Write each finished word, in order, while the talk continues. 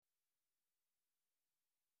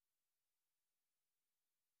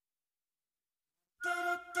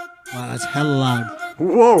Wow, that's hella loud.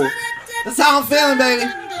 Whoa. That's how I'm feeling, baby.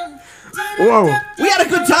 Whoa. We had a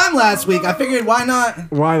good time last week. I figured, why not?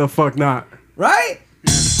 Why the fuck not? Right?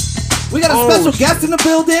 We got a special guest in the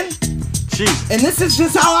building. Jeez. And this is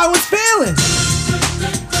just how I was feeling.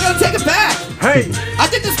 We're gonna take it back. Hey. I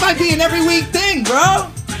think this might be an every week thing, bro.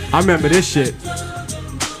 I remember this shit.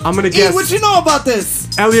 I'm gonna guess. What you know about this?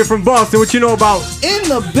 Elliot from Boston, what you know about? In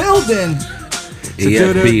the building.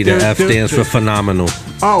 EFB, the F stands for phenomenal.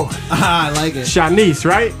 Oh. I like it. Shanice,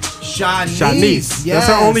 right? Shanice. Yes.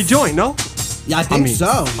 That's her only joint, no? Yeah, I think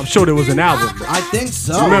so. I'm sure there was an album. I think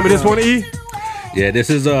so. You remember this one, E? Yeah, this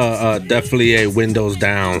is definitely a windows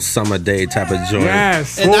down summer day type of joint.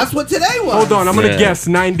 Yes. And that's what today was. Hold on, I'm gonna guess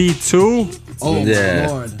 92. Oh yeah.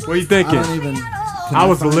 my Lord. What are you thinking? I don't even. I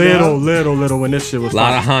was little when this shit was. A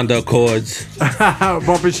lot of Honda Accords.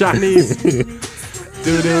 Bumping Shanice.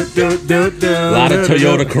 A lot of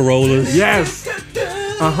Toyota Corollas. Yes.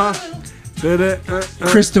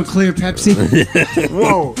 Crystal clear Pepsi.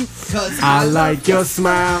 Whoa. I like your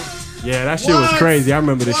smile. Yeah, that shit was crazy. I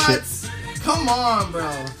remember this shit. Come on, bro.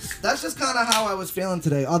 That's just kind of how I was feeling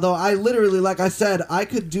today. Although I literally, like I said, I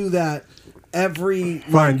could do that every.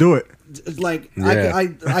 Fine, do it. Like Yeah. I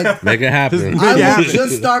Make it happen. I will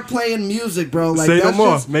just start playing music, bro. Like Say no that's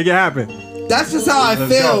more. just, Make it happen. that's just how I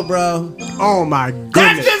Let's feel, go. bro. Oh my That's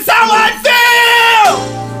goodness. just how I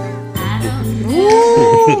feel.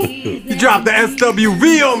 You dropped the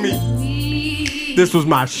SWV on me. This was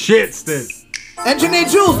my shit, Stis. Engineer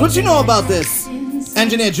Jules, what you know about this?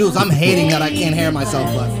 Engineer Jules, I'm hating that I can't hear myself,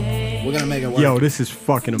 but we're gonna make it work. Yo, this is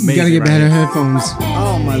fucking amazing. You gotta get right better here. headphones.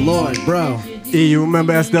 Oh my Lord, bro. E, you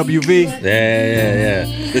remember SWV? Yeah.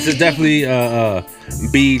 This is definitely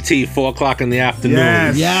BET 4 o'clock in the afternoon.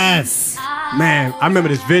 Yes. Yes. Man, I remember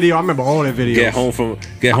this video. I remember all the videos.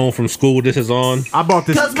 Get home from school. This is on. I bought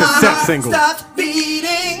this 'Cause my cassette heart single. stops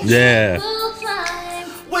beating Yeah.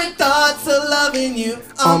 with thoughts of loving you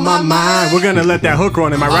On my mind. We're gonna let that hook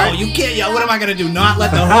run, am I Oh, right? you can't, yo. What am I gonna do? Not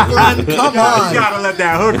let the hook run? Come You on. gotta let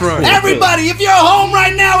that hook run. Everybody, if you're home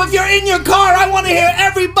right now, if you're in your car, I want to hear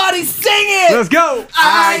everybody sing it. Let's go.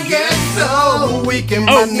 I get so weak in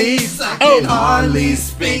my knees, I can hardly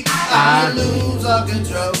speak. I lose all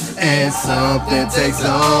control, and something takes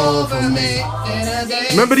over me.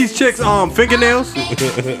 Remember these chicks' fingernails?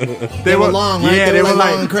 They were long, right? Yeah, They were were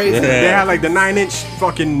long and crazy. They had like the 9-inch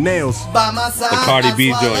fucking nails. By my side, The Cardi I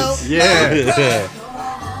B swallow joints. Yeah.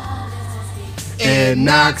 It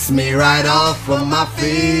knocks me right off of my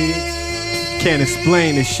feet. Can't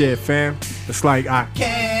explain this shit, fam. It's like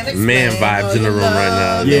Can't explain Man vibes in the room right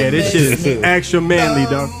now. yeah, this shit is extra manly,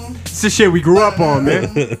 dog. It's the shit we grew up on,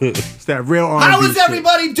 man. It's that real R&B How is shit.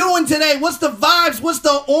 everybody doing today? What's the vibes? What's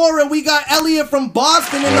the aura? We got Elliot from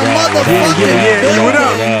Boston in the Yeah, motherfucking yeah. building. What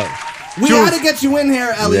up? What up? We Jules. had to get you in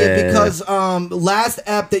here, Elliot, Yeah. because last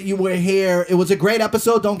ep that you were here, it was a great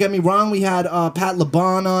episode. Don't get me wrong. We had Pat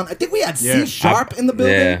LeBon on. I think we had Yeah. C Sharp in the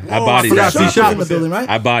building. Yeah, I Oh, bodied I that. forgot C C-Sharp Sharp in the was building, here. right?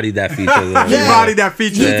 I bodied that feature. Yeah. You bodied that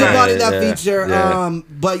feature. He's the Yeah, body that yeah, feature. yeah.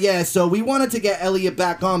 But yeah, so we wanted to get Elliot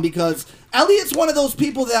back on because Elliot's one of those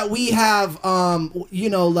people that we have,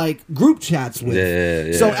 like group chats with.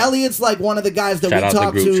 Yeah. So Elliot's like one of the guys that Shout we out the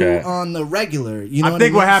talk group to chat. on the regular. You know I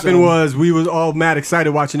think what mean? happened So- was we was all mad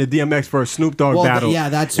excited watching the DMX versus Snoop Dogg Well, battle. yeah,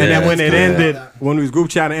 that's And then Yeah. when it that's ended, kinda- when we was group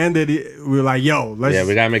chat ended, we were like, yo, let's Yeah,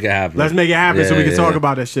 we gotta make it happen. let's make it happen so we can Yeah, talk yeah.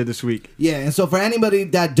 about that shit this week. Yeah, and so for anybody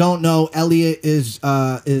that don't know, Elliot is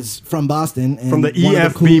from Boston and From the one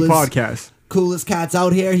of EFB coolest- podcast. Coolest cats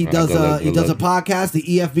out here. He does good luck, he good does a luck. podcast, the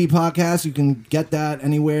EFB podcast. You can get that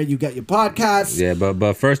anywhere you get your podcasts. Yeah,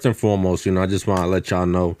 but first and foremost, I just want to let y'all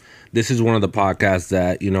know this is one of the podcasts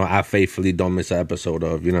that I faithfully don't miss an episode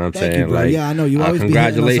of. You know what I'm Thank saying? you, bro. Yeah, I know you always be hitting us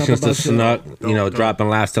up congratulations to about shit. Snuck. Dropping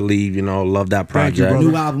Last to Leave. Love that Thank you, project. brother.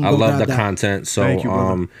 New album, I go love grab the that. content. So Thank you,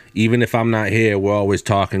 brother. even if I'm not here, we're always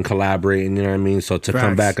talking, collaborating. You know what I mean? So to come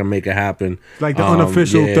Facts. back and make it happen, Like the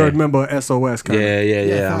unofficial yeah. third member of SOS kind of.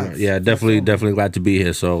 Yeah. facts. Definitely glad to be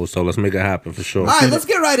here. So let's make it happen for sure. All right, let's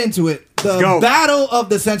get right into it. The go. battle of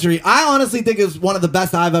the century. I honestly think is one of the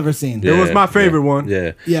best I've ever seen. It was my favorite one.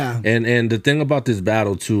 Yeah. Yeah. And the thing about this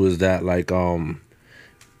battle too is that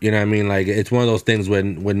you know what I mean? Like it's one of those things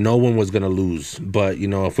when no one was gonna lose, but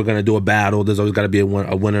if we're gonna do a battle, there's always got to be a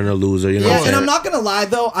winner and a loser. You know? what Yeah, I'm and I'm saying? not gonna lie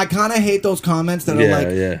though, I kind of hate those comments that are Yeah, like,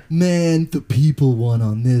 yeah. "Man, the people won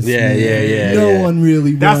on this." Yeah, man. yeah, No yeah. one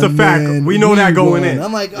really won. That's a fact. man. We know that going won." in.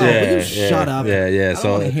 I'm like, oh, Yeah, will you yeah, shut up? yeah, yeah. I don't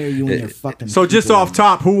So want to hear you and it- your fucking. So just people. off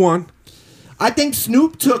top, who won? I think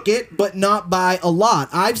Snoop took it, but not by a lot.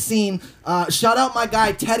 I've seen, shout out my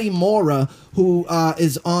guy Teddy Mora, who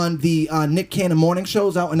is on the Nick Cannon morning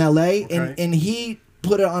shows out in LA, Okay. and he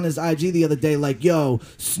put it on his IG the other day, like, yo,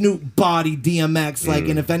 Snoop body DMX, like,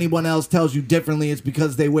 and if anyone else tells you differently, it's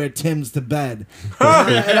because they wear Timbs to bed.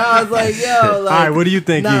 And I was like, yo, like, all right, what do you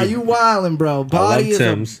think? Nah, E? you wildin', bro. Body is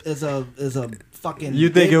Timbs. a fucking. You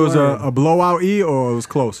think big it was word. a blowout, E, or it was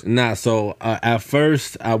close? Nah, so at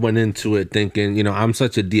first I went into it thinking, you know, I'm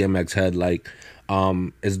such a DMX head. Like,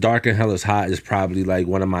 It's Dark and Hell is Hot is probably like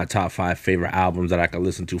one of my top 5 favorite albums that I could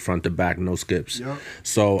listen to front to back, no skips. Yep.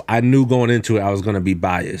 So I knew going into it I was gonna be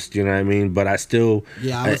biased, you know what I mean? But I still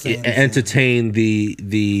I was saying the same. entertain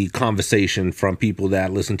the conversation from people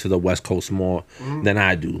that listen to the West Coast more than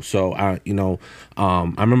I do. So I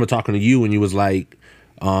remember talking to you and you was like,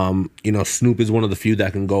 Snoop is one of the few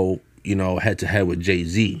that can go, head to head with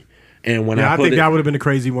Jay-Z. And when I think that would have been a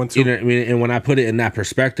crazy one too. You know what I mean? And when I put it in that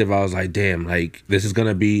perspective, I was like, damn, like this is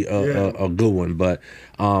gonna be a good one. But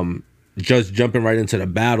just jumping right into the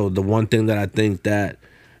battle, the one thing that I think that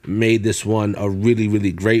made this one a really,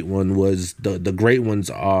 really great one was the great ones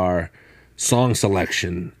are song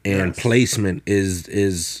selection and placement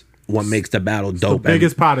is what makes the battle dope. The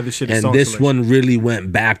biggest part of the shit is and song this selection. one really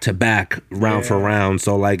went back to back, round for round.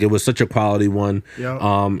 So like it was such a quality one. Yep.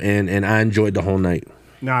 And I enjoyed the whole night.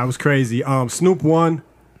 Nah, it was crazy. Snoop won.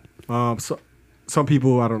 Some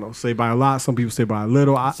people, I don't know, say by a lot. Some people say by a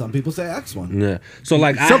little. Some people say X one. Yeah. So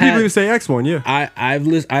like Some people even say X one. Yeah. I've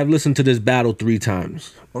listened to this battle 3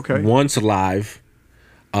 times. Okay. Once live,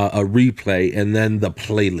 a replay, and then the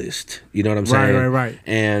playlist. You know what I'm saying? Right.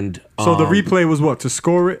 And So the replay was what, to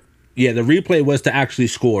score it? yeah, the replay was to actually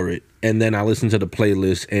score it, and then I listened to the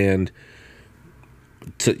playlist. And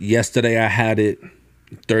yesterday I had it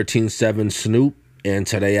 13-7 Snoop. And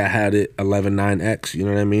today I had it 11-9 You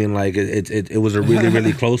know what I mean? Like it was a really,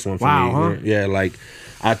 really close one for Wow, me. huh? Yeah, like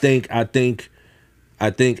I think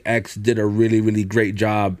X did a really, really great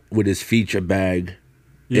job with his feature bag.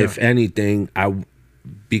 Yeah. If anything,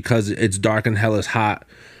 because It's Dark and Hell is Hot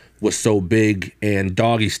was so big, and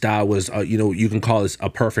Doggy Style was you can call this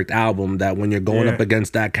a perfect album, that when you're going up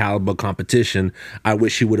against that caliber competition, I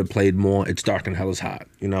wish he would have played more It's Dark and Hell is Hot.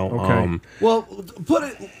 Okay. Well, put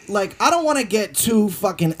it like, I don't want to get too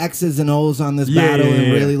fucking X's and O's on this battle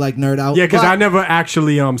and really like nerd out. Yeah, because but- I never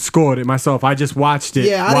actually scored it myself. I just watched it.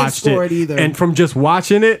 Yeah, I didn't score it either. And from just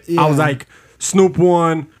watching it, I was Yeah. like, Snoop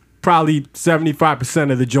won probably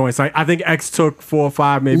 75% of the joints. I think X took 4 or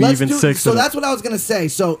 5, maybe even 6. So of them. that's what I was gonna say.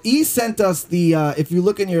 So E sent us the if you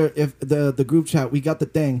look in the group chat, we got the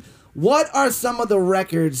thing. What are some of the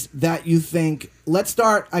records that you think? Let's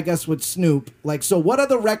start, I guess, with Snoop. Like, so what are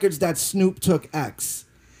the records that Snoop took X?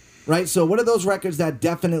 Right. So what are those records that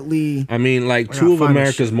definitely? I mean, like gotta two of find this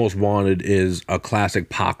America's shit. Most Wanted is a classic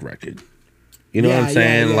Pac record. You know what Yeah, I'm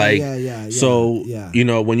saying? yeah, like, yeah, so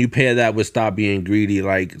yeah. when you pair that with Stop Being Greedy,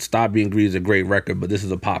 like Stop Being Greedy is a great record, but this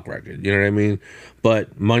is a Pac record. You know what I mean?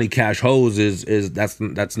 But Money Cash Hoes is that's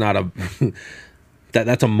not a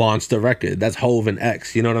that's a monster record. That's Hove and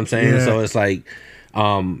X. You know what I'm saying? Yeah. So it's like,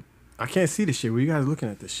 I can't see the shit. Where you guys looking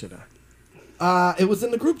at this shit at? It was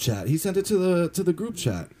in the group chat. He sent it to the group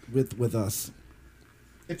chat with us.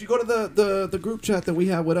 If you go to the group chat that we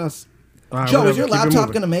have with us, All right, Joe, whatever, is your keep it laptop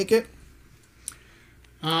moving. gonna make it?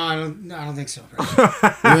 I don't think so.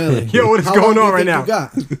 Really? Yo, what is How going long on do you right think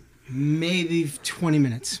now? you got? Maybe 20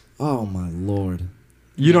 minutes. Oh my lord!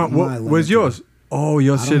 You don't. My Where's laptop. yours? Oh,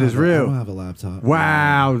 your I don't shit is have I don't real. have a laptop.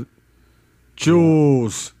 Wow,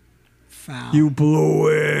 Jules, Foul. you blew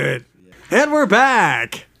it. And we're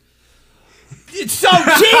back. So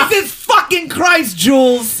Jesus fucking Christ,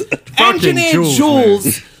 Jules, Engineer Jules, Jules.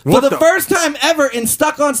 man. For What the the- first time ever in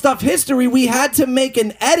Stuck on Stuff history, we had to make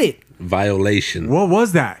an edit. violation. What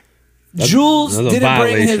was that? Jules that's a didn't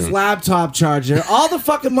bring his violation. laptop charger. All the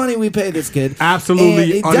fucking money we pay this kid. Absolutely And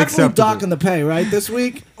he definitely unacceptable. docking the pay, right, this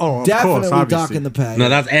week? Oh, of definitely course, obviously. docking the pay. No,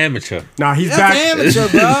 that's amateur. Nah, he's That's back. amateur,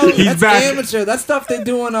 bro. He's That's back. amateur. That's stuff they're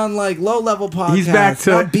doing on like low level podcasts. He's back to,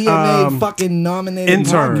 not BMA fucking nominated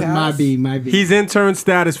intern. podcasts. Might be. He's intern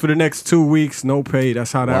status for the next 2 weeks. No pay.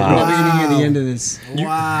 That's how that Wow. I'll goes. be gonna hear the end of this.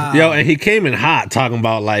 Wow. Yo, and he came in hot talking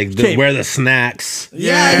about like Came- where the snacks.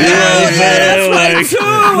 Yeah, Yeah, yeah, what I'm that's saying? right Like,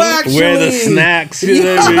 too, actually. Where the snacks? You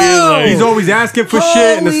know what I mean? Yo! Like, He's always asking for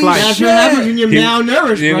shit, and it's Holy like, That's shit. what happens when you're He-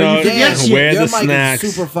 malnourished, you bro. know, You forget Damn, shit. where your the mic snacks?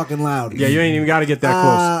 is super fucking loud. yeah, you ain't even got to get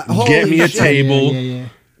that close. Holy Get me a shit. table. Yeah.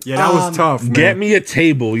 Yeah, that was tough, man. Get me a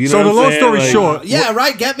table. You know So what the I'm long saying? story Like, short, Yeah,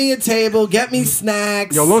 right. Get me a table. Get me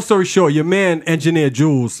snacks. Yo, long story short, your man, Engineer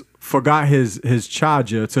Jules, forgot his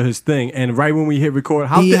charger to his thing, and right when we hit record,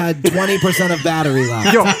 he had 20% of battery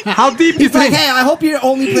left. yo, how deep you He's like, think? hey, I hope you're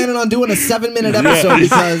only planning on doing a 7-minute episode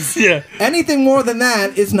because Yeah. anything more than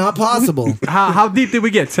that is not possible. How deep did we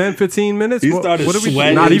get? 10, 15 minutes? He started what did we do?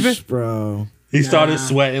 sweating. Not even? Bro. He started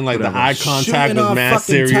sweating, like Whatever. the eye contact Shooting was off mad fucking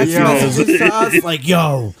serious. text You know? messages to us, like,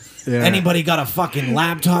 yo, Yeah. anybody got a fucking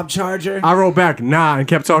laptop charger? I wrote back, nah, and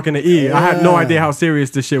kept talking to E. I had no Yeah. idea how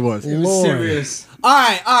serious this shit was. Lord. Serious. All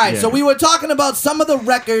right. Yeah. So we were talking about some of the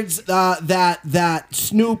records that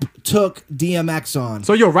Snoop took DMX on.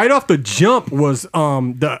 So yo, right off the jump was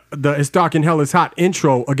the It's Dark and Hell is Hot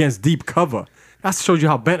intro against Deep Cover. That shows you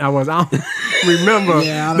how bent I was. I don't remember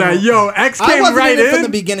Yeah, I don't that. know. Yo, X I came wasn't right in it from in. the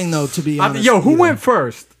beginning, though. To be honest, Yo, who either. went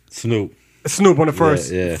first? Snoop. Snoop on the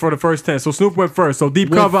first yeah. for the first 10. So Snoop went first. So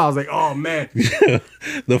Deep Cover, I was like, oh man.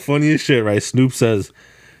 The funniest shit, right? Snoop says,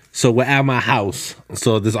 "So we're at my house.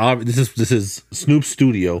 So this is Snoop's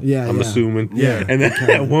studio. Yeah, I'm yeah. assuming. Yeah. And then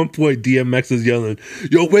at one point, DMX is yelling,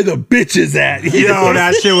 "Yo, where the bitches at?" Yo,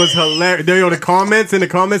 that shit was hilarious. Yo, the comments in the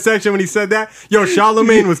comment section when he said that. Yo,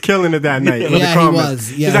 Charlemagne was killing it that night. With the Yeah, he comments.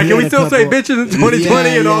 was. Yeah, He's like, he can we had a still say couple- bitches in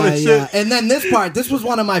 2020 and all this shit? And then this part, this was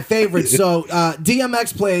one of my favorites. So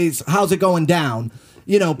DMX plays "How's It Going Down,"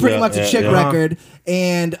 you know, pretty much a chick record,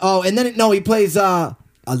 and then he plays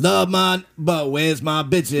 "I love mine, but where's my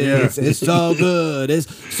bitches? Yeah. It's so good."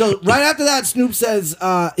 So right after that, Snoop says,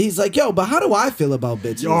 he's like, "Yo, but how do I feel about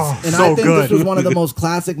bitches?" Oh, and so I think good. this was one of the most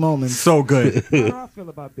classic moments. So good. How do I feel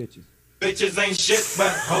about bitches? Bitches ain't shit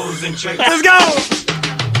but hoes and tricks. Let's go.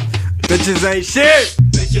 Bitches ain't shit.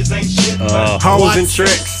 Bitches ain't shit but Hoes and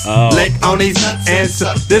tricks. Lick on these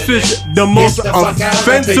answers. This is the most Get the fuck out of my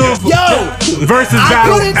offensive Yo, versus I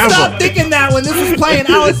battle couldn't ever. stop thinking that when this was playing.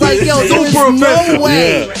 I was like, yo, there's Super no offensive.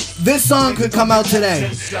 way Yeah. this song could come out today.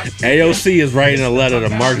 AOC is writing a letter to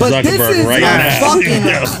Mark But this Zuckerberg is right a now.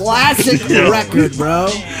 fucking classic record, bro.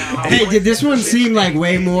 Hey, did this one seem like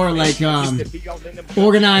way more like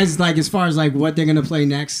organized, like as far as like what they're gonna play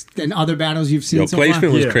next than other battles you've seen Yo, so far?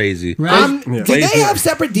 placement was Yeah. crazy. Right? Did they Placement- have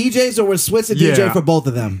separate DJs or was Swiss a DJ Yeah. for both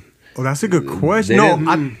of them? Oh, that's a good question. They No,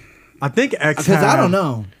 didn't- I think X Because I had- don't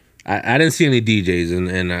know. I didn't see any DJs,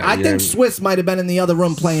 and I you think know, Swiss might have been in the other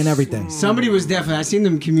room playing everything. Somebody was definitely. I seen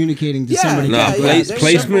them communicating to Yeah, somebody. no, yeah, place- yeah, they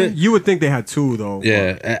placement. You would think they had two though.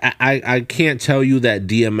 Yeah, I can't tell you that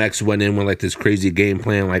DMX went in with like this crazy game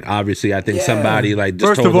plan. Like obviously, I think Yeah. somebody like just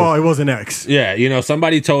First told of him, all, it wasn't X. yeah, you know,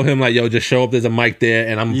 somebody told him like, "Yo, just show up. There's a mic there,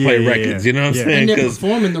 and I'm gonna play Yeah, yeah, records." yeah. You know what I'm Yeah. saying? And they're 'Cause-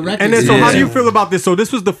 performing the records. And then, so how do you Yeah. feel about this? So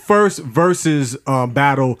this was the first versus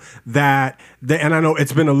battle and I know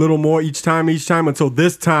it's been a little more each time until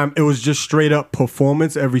this time it was just straight up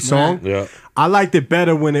performance every song. Yeah. I liked it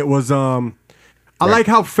better when it was I like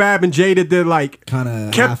how Fab and Jada did like Kinda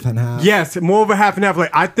kept- half and half. Yes, more of a half and half.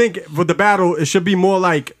 Like I think for the battle it should be more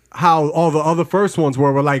like how all the other first ones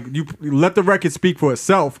were like you let the record speak for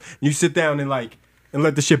itself. And you sit down and like and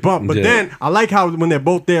let the shit bump. But Yeah. then I like how when they're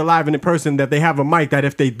both there live and in person that they have a mic that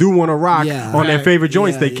if they do want to rock Yeah. on their Right. favorite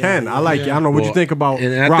joints, Yeah, they yeah, can. yeah, I like it. I don't know what you Well, think about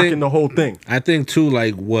and I rocking think- the whole thing. I think too,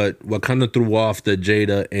 like what kind of threw off the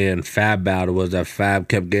Jada and Fab battle was that Fab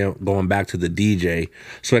kept going back to the DJ,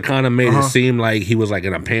 so it kind of made it seem like he was like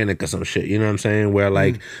in a panic or some shit. You know what I'm saying? Where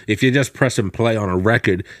like if you're just pressing play on a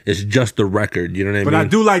record, it's just the record. You know what I But mean? I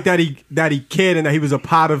do like that he cared and that he was a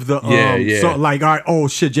part of the Yeah. So like, all right, oh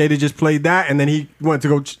shit, Jada just played that, and then he went to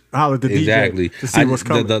go holler at the Exactly. DJ to see what's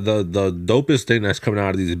coming. The dopest thing that's coming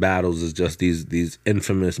out of these battles is just these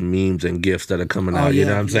infamous memes and gifs that are coming out. You yeah,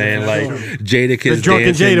 know what I'm saying? yeah, Like Jada Kids Drunken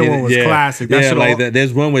dancing, Jada you know, one was classic. That Yeah, shit like all-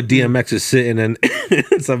 there's one where DMX is sitting and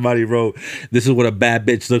somebody wrote, "This is what a bad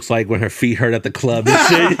bitch looks like when her feet hurt at the club." And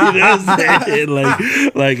shit, you know what I'm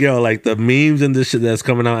saying? Like yo, like the memes and this shit that's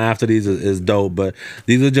coming out after these is dope. But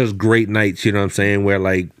these are just great nights. You know what I'm saying? Where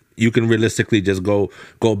like you can realistically just go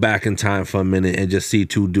back in time for a minute and just see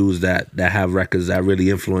two dudes that have records that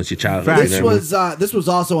really influence your childhood. Facts. you know what I mean? This was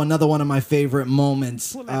also another one of my favorite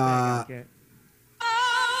moments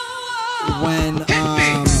when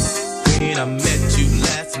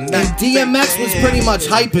and DMX was pretty much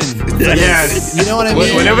hyping. Yes. You know what I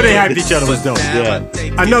mean? Whenever they hyped each other was dope. Yeah.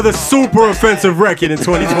 Another super offensive record in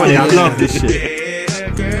 2020. I love this shit.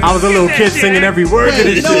 I was a little kid singing every word of Wait,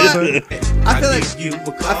 this you know shit. what? I feel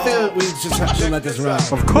like we just should let this run.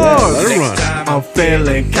 Of course. Let it run. I'm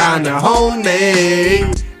feeling kinda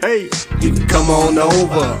horny. Hey, you can come on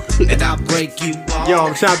over. And I'll break you off. Yo,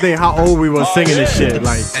 I'm trying to think how old we was singing this shit.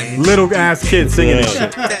 Like little ass kids singing this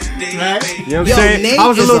shit. Right? You know what I'm Yo, saying? Nate I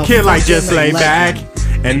was a is little a kid like just fucking lay back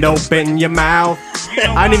legend. and open your mouth.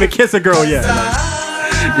 I didn't even kiss a girl yet.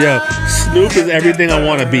 Yo, Snoop is everything I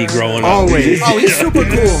want to be growing up. Always. Oh, he's super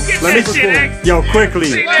cool. Let me yo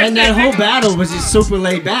quickly. And that whole battle was just super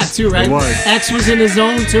laid back too, right? It was. X was in his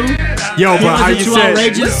zone too. Yo, He but how wasn't you too said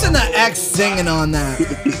outrageous. Listen to X singing on that.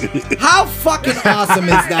 How fucking awesome is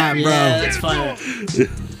that, bro? Yeah, that's fire.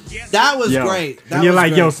 That was Yo. great. That And you're was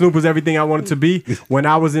like, great. yo, Snoop was everything I wanted to be. When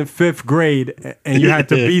I was in 5th grade and you had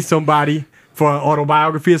to be somebody for an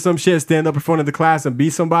autobiography or some shit, stand up in front of the class and be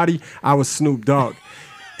somebody, I was Snoop Dogg.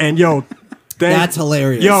 And yo, That's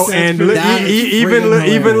hilarious. Yo, That's and that is even friggin'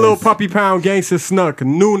 even little hilarious. Puppy Pound Gangsta Snuck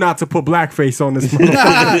knew not to put blackface on this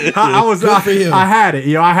motherfucker. Good for you. I had it,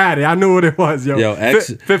 yo. I had it. I knew what it was, yo. Yo,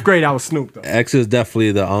 X- 5th grade, I was Snoop though. X is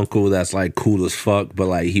definitely the uncle that's like cool as fuck, but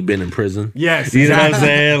like he been in prison. Yes, You know what I'm exactly.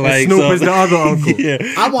 saying? And Like Snoop so- is the other uncle. Yeah.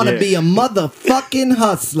 I want to Yeah. be a motherfucking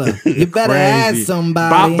hustler. You better ask Crazy.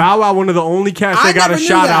 somebody. Bow Wow, one of the only cats I that got a never knew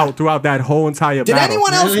shout that. out throughout that whole entire Did battle.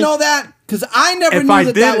 anyone else Really? know that? Because I never If knew I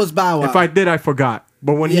that was Bow Wow. If I did, I forgot.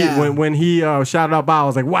 But when Yeah. he shouted out Bow, I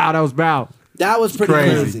was like, wow, that was Bow. that was pretty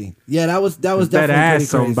Crazy. crazy. Yeah, that was Better definitely ask pretty crazy.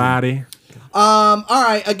 somebody. All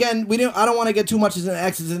right. Again, I don't want to get too much into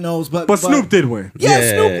X's and O's, but Snoop did win. Yeah, Yeah,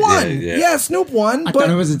 Snoop won. yeah. Yeah, Snoop won. I but thought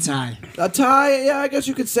it was a tie. a tie. Yeah, I guess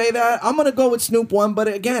you could say that. I'm gonna go with Snoop won, but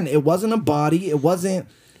again, it wasn't a body. It wasn't.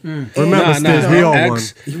 Remember, Nah, Stiz, nah, we all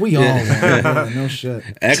X- won. We all won. Yeah, no shit.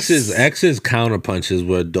 X's counter punches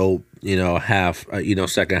were dope.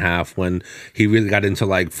 Second half when he really got into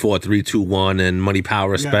like 4, 3, 2, 1 and Money, Power,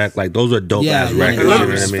 Respect. Yes. Like those are dope Yeah, ass yeah, records. yeah. You know what I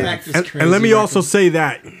mean? Respect is And crazy let me record. also say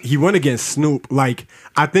that he went against Snoop. Like,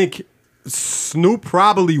 I think Snoop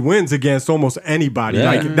probably wins against almost anybody. Yeah.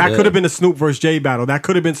 Like, that Yeah. could have been a Snoop versus Jay battle. That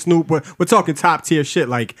could have been Snoop. We're talking top tier shit.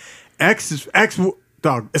 Like,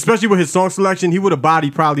 dog, especially with his song selection, he would have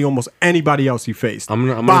bodied probably almost anybody else he faced.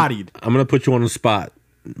 Bodied. I'm gonna put you on the spot.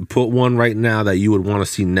 Put one right now that you would want to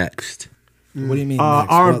see next. What do you mean?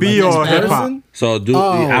 next? R&B What, or next hip-hop? person? So do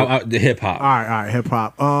the hip hop. All right, hip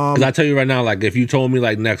hop. Because I tell you right now, like if you told me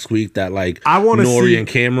like next week that like I wanna Nori see- and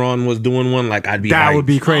Cameron was doing one, like I'd be That hyped. would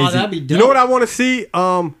be crazy. that'd be You dope. know what I want to see?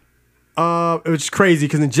 It's crazy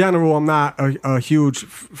because in general, I'm not a huge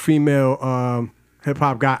female hip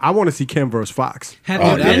hop guy. I want to see Kim versus Fox. Have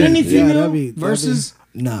Oh, there been yeah. any Yeah, female that'd be- versus?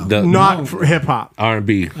 No. The Not for hip hop.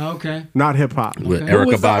 R&B Okay. Not hip hop. with Okay. Erica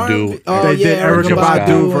Who was the Badu, R&B? Oh, They yeah, did Erica Erykah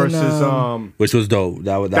Badu and, versus which was dope.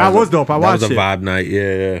 That was was dope. I that watched was a it. vibe night.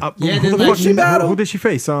 Yeah. Yeah, who, they the like- fuck She battle? who did she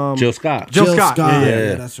face? Jill Scott. Jill Scott. Yeah.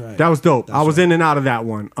 Yeah, that's right. That was dope. I was right. in and out of that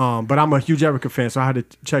one. But I'm a huge Erica fan, so I had to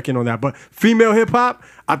check in on that. But female hip hop,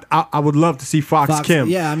 I would love to see Fox Kim.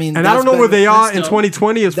 yeah, I mean, and I don't that's know where been- they are that's in dope.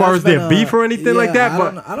 2020 as far as That's their been beef or anything like yeah, that.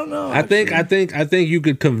 But I don't know. I think you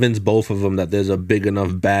could convince both of them that there's a big enough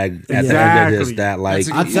bag at the end of this Exactly. that like That's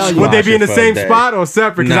a- I'll tell you. would they be in the for a same day. spot or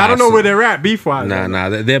separate? Because Nah, I don't know so- where they're at beef wise. Nah,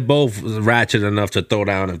 they're both ratchet enough to throw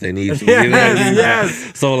down if they need to. Yes, you know what I mean?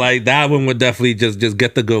 yes. So like that one would definitely just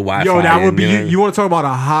get the good Wi-Fi. Yo, that would be in, you want to talk about a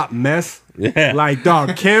hot mess? Yeah. Like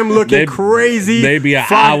dog, Kim looking They- crazy. they be an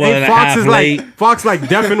hour and a half is late. like Fox like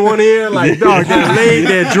deaf in one ear. Like dog, they're late,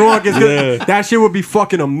 they're drunk. It's good. Yeah. That shit would be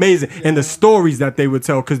fucking amazing. And the stories that they would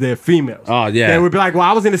tell because they're females. Oh, yeah. They would be like, well,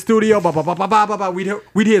 I was in the studio. Blah blah blah blah blah blah. blah.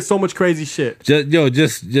 We'd hear so much crazy shit.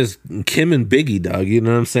 Just Kim and Biggie, dog. You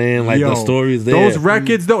know what I'm saying? Like the stories there. Those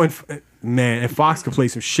records though, and man, and Fox could play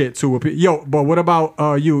some shit too. Yo, but what about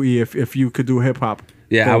you, E? If you could do hip hop?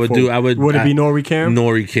 Yeah, going I would forward? do. I would. Would it be Nori Kim?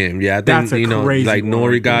 Nori Kim. Yeah, I think That's a crazy like one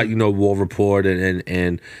Nori right got there. War Report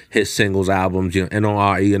and his singles albums.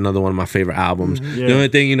 NORE, another one of my favorite albums. Yeah. The only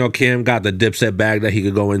thing Kim got the Dipset bag that he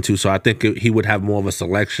could go into, so I think he would have more of a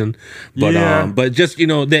selection. But Yeah. but just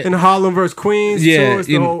that. In Harlem versus Queens. Yeah, so it's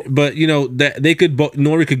the whole, but that they could.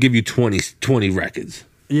 Nori could give you 20 records.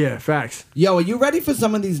 yeah, facts. Yo, are you ready for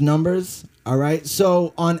some of these numbers? All right.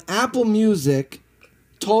 So on Apple Music,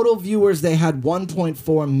 total viewers they had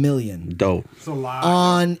 1.4 million. Dope. It's a lot.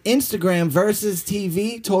 On Instagram versus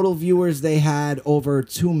TV, total viewers they had over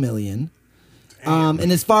 2 million. And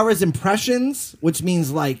as far as impressions, which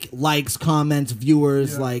means like likes, comments,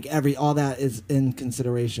 viewers, like all that is in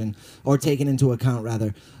consideration or taken into account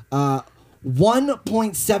rather.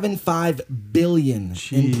 1.75 billion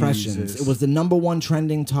impressions. Jesus. It was the number one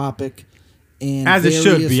trending topic. And As it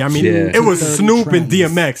should be. I mean, Yeah. it was 30 Snoop and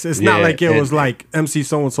trends. DMX. It's not Yeah, like it and- was like MC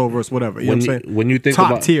so and so versus whatever. You know what I'm saying? When you think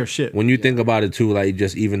top about tier shit. When you think about it too, like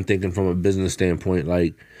just even thinking from a business standpoint,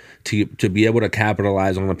 like to be able to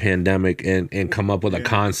capitalize on a pandemic and come up with a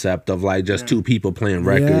concept of like just two people playing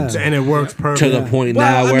records. Yeah. And it works To perfect. the point Well,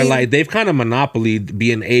 now I where mean- like they've kind of monopolied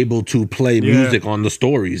being able to play music on the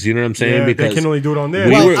stories. You know what I'm saying? Yeah, they because can only do it on there.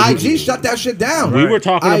 we Well, were- IG shut that shit down. we were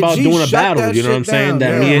talking about IG doing a shut battle. that You know what I'm shit saying? down,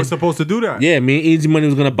 That yeah. me We're and supposed to do that. me and Easy Money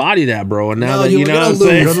was gonna body that, bro. And now No, that you you were know what gonna I'm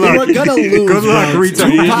saying. lose. You were gonna lose. Good luck, man.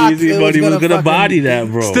 retard. Tupac, Easy it Money was gonna fucking- body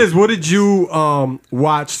that, bro. Stiz, what did you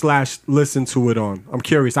watch / listen to it on? I'm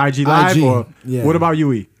curious. IG Live IG, or yeah. what about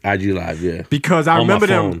you, E? IG Live, yeah. Because I On my remember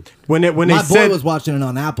them phone. when they My boy said was watching it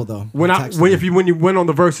on Apple though. when He I texted when, me. if you when you went on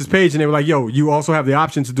the Versus page and they were like, "Yo, you also have the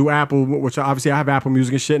option to do Apple," which obviously I have Apple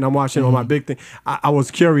Music and shit, and I'm watching it on my big thing. I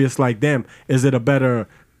was curious, like, damn, is it a better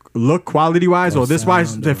look quality wise or this wise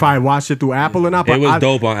sound, if I watch it through Apple or not? It was I-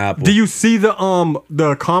 dope on Apple. Do you see the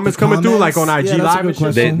comments coming through like on comments? IG Yeah, that's a Live good and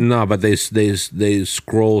shit? question. No, but they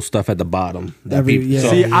scroll stuff at the bottom. that Every- people- yeah. so-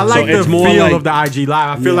 See, I like so the it's more feel like- of the IG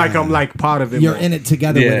Live. I feel like Yeah. I'm like part of it. You're more. in it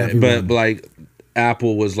together with Yeah, everyone. but like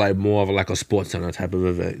Apple was like more of like a sports center type of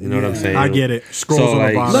event. You know what I'm Yeah. saying? I get it. Scrolls on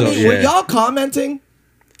the bottom. Let so, me. yeah. Were y'all commenting?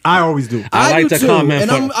 I always do. I like do to too, comment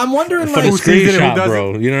and for- I'm wondering for like the Who sees it and who screenshot, doesn't?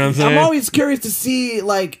 bro. You know what I'm saying? I'm always curious to see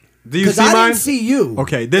like. Do you 'cause see I mine? didn't see you.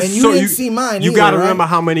 Okay, and you so didn't see mine. You either, got to right? remember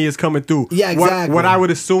how many is coming through. Yeah, exactly. What I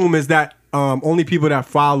would assume is that only people that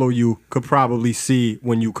follow you could probably see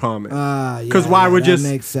when you comment. Yeah, Because why would that just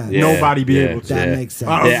makes sense. Yeah, nobody be yeah, able to? That makes sense.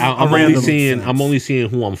 Yeah, I'm a only random seeing sense. I'm only seeing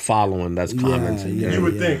who I'm following that's commenting. yeah, You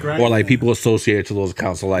would think, right? Or like people associated to those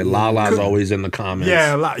accounts. So like Lala's always in the comments.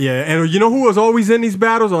 Yeah. And you know who was always in these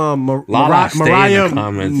battles? Lala stay in the Mariah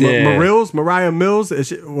comments, yeah. Mariah Mills, is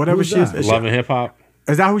she, whatever Who's she is. that? Is she- Love and Hip Hop.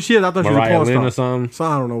 Is that who she is? I thought she was a Mariah porn Lynn star. or something? So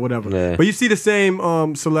I don't know, whatever. Yeah. But you see the same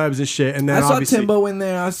celebs and shit, and then I saw obviously Timbo in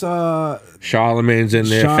there. I saw Charlemagne's in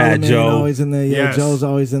there. Fat Charlamagne Joe. always in there. Yeah, Yes. Joe's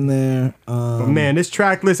always in there. But man, this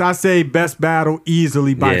track list, I say best battle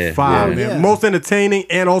easily by Yeah, far, yeah. man. Yeah. Most entertaining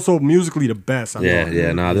and also musically the best. I Yeah, know.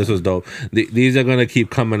 yeah, nah, this was dope. These are gonna keep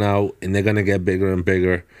coming out, and they're gonna get bigger and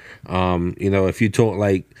bigger. You know, if you talk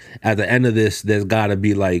like at the end of this, there's gotta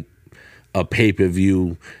be like a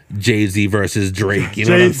pay-per-view Jay-Z versus Drake. You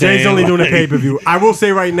know what I'm saying? Jay's only doing a Like- pay per view. I will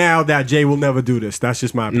say right now that Jay will never do this. That's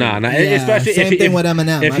just my opinion. Nah, Yeah, especially same if thing with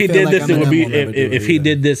Eminem. If I he feel did like this, it would Eminem be will never do if it he either.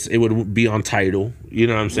 did this, it would be on Tidal. You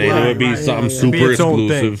know what I'm saying? Right, it would be right, something yeah, yeah. super Be its own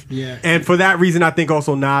exclusive. thing. Yeah. And for that reason, I think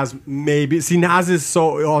also Nas maybe Nas is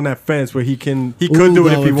so on that fence where he could Ooh, do it though,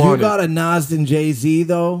 if he you wanted. got a Nas and Jay-Z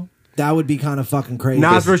though, that would be kind of fucking crazy.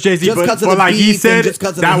 Nas versus Jay-Z, Just but 'cause of the like he beef and said, just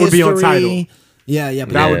 'cause of that the would be on history. Tidal. Yeah,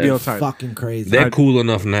 but That would that'd be on Tidal. Fucking crazy. They're cool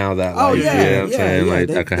enough now that Oh, like, yeah, you know what I'm yeah, saying? yeah, Like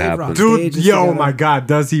they- that could they happen. rock. Dude, Stages yo, together. my God,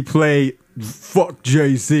 does he play fuck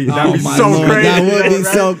Jay-Z? That'd Oh be my so Lord, crazy. that would be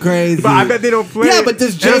right? so crazy. But I bet they don't play Yeah, it. but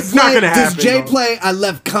does Jay It's not play? gonna Does happen, Jay though. play? I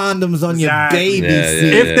left condoms on Exactly. your baby Yeah, seat.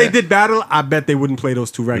 yeah. If they did battle, I bet they wouldn't play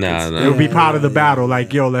those two records. Nah. It would be Yeah, part of the yeah, battle.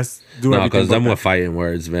 Like, yo, let's do No, everything. because them but were that. fighting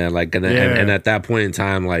words, man. Like, and Yeah. at that point in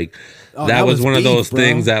time, like Oh, that was one of beef, those bro.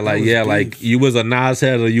 things that, like, was yeah, beef. like you was a Nas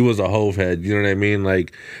head or you was a Hove head. You know what I mean?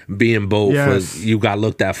 Like being both Yes. was you got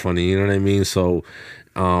looked at funny. You know what I mean? So,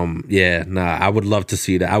 yeah, nah, I would love to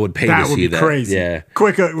see that. I would pay That to would see be that. crazy. Yeah.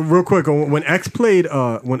 Quick, real quick. When X played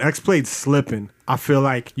 "Slippin'," I feel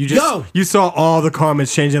like you saw all the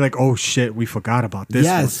comments changing. Like, oh shit, we forgot about this.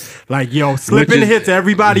 Yes. one. Like, yo, "Slippin'" is- hits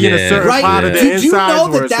everybody in a yeah. certain Right? part of the Did you insides know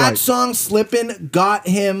where that it's that like, song "Slippin'" got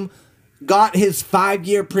his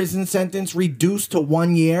 5-year prison sentence reduced to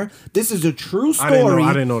 1 year? This is a true I didn't know- story.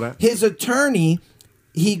 I didn't know that. His attorney,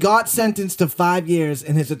 he got sentenced to 5 years,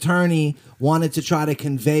 and his attorney wanted to try to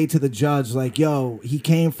convey to the judge, like, yo, he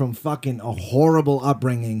came from fucking a horrible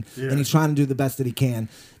upbringing, and he's trying to do the best that he can.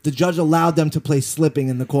 The judge allowed them to play "Slipping"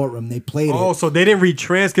 in the courtroom. They played oh, it. so they didn't read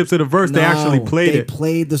transcripts of the verse. They actually No, played they it.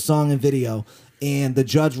 played the song and video, and the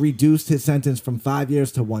judge reduced his sentence from 5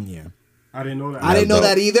 years to 1 year. I didn't know that. I didn't know dope.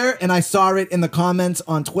 that either, and I saw it in the comments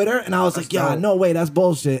on Twitter, and I was like, "Yeah, dope. no way, that's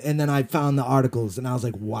bullshit." And then I found the articles, and I was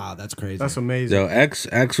like, "Wow, that's crazy." That's amazing. Yo, X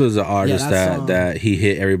was an artist that song. that he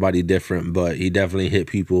hit everybody different, but he definitely hit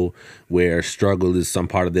people where struggle is some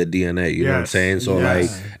part of their DNA. You know what I'm Yes, saying? So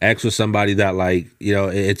yes. like X was somebody that, like, you know,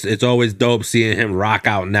 it's always dope seeing him rock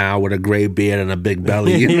out now with a gray beard and a big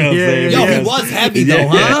belly. You know what I'm Yeah, saying? Yo, yeah. he was heavy though,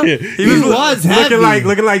 huh? He was was heavy.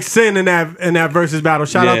 looking like Sin in that versus battle.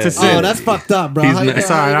 Shout out Yeah. to Sin. Oh, that's fucked up, bro. He's How you not- gonna-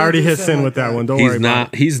 Sorry, how you I gonna already do hit something Sin with that one. Don't He's worry about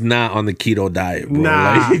not. it. He's not on the keto diet, bro.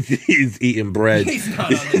 Nah. Like, he's eating bread. He's not on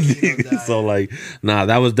the keto diet. So like, nah,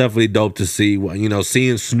 that was definitely dope to see. You know,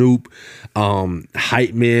 seeing Snoop,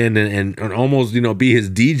 hype man, and almost, you know, be his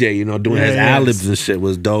DJ. You know, doing Yeah, his yeah. ad libs and shit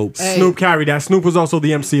was dope. Hey. Snoop carried that. Snoop was also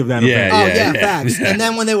the MC of that Yeah, event. Oh yeah, yeah, yeah. facts. And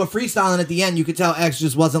then when they were freestyling at the end, you could tell X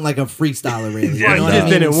just wasn't like a freestyler really. Yeah, You know He what I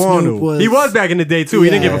just mean? didn't want Snoop to. He was back in the day too. He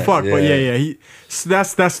didn't give a Yeah. fuck. But Yeah. yeah.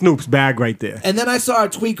 That's Snoop's bag right there. And then I saw a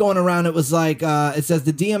tweet going around. It was like, it says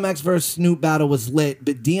the DMX versus Snoop battle was lit,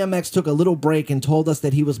 but DMX took a little break and told us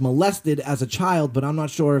that he was molested as a child, but I'm not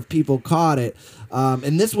sure if people caught it.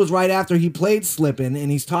 And this was right after he played "Slippin',"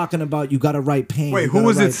 and he's talking about you got to write pain. Wait, you who gotta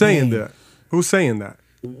was it write saying pain. that? Who's saying that?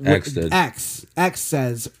 X did. X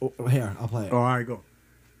says, oh, here, I'll play it. Oh, all right, go.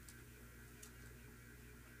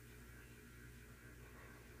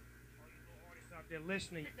 they're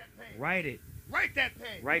listening, write it. Write that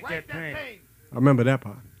pain. Write that pain. I remember that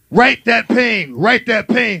part. Write that pain. Write that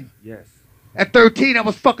pain. Yes. At 13, I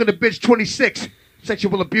was fucking a bitch 26.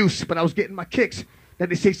 Sexual abuse, but I was getting my kicks. Then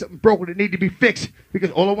they say something broken that need to be fixed.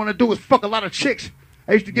 Because all I want to do is fuck a lot of chicks.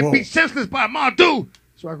 I used to get beat senseless by Mom do.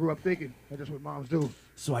 So I grew up thinking that's just what moms do.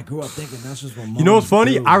 So I grew up thinking that's just what moms You know what's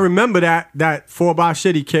funny? do. I remember that 4-bar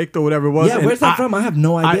shit he kicked or whatever it was. Yeah, and where's that from? I have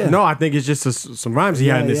no idea. I think it's just some rhymes he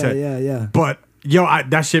had in his head. Yeah. But yo,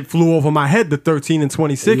 that shit flew over my head. The 13 and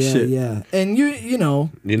 26 shit. Yeah, and you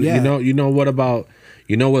know, You know what about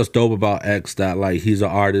what's dope about X, that like he's an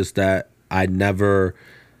artist that I never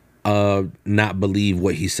not believe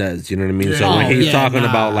what he says. You know what I mean? So when he's talking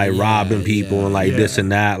about like robbing people and like this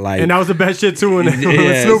and that, like, And that was the best shit too. When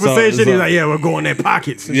Snoop was saying shit, he was like, "Yeah, we're going in their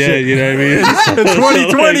pockets." And shit. you know what I mean? In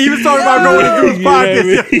 2020, he was talking about going in dude's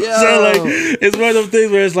pockets. You know what I mean? So like, it's one of those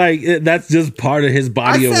things where it's like that's just part of his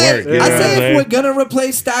body of work. You know I what I'm say if saying? we're gonna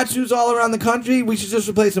replace statues all around the country, we should just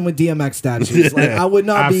replace them with DMX statues. Like I would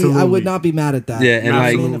not be mad at that. Yeah, and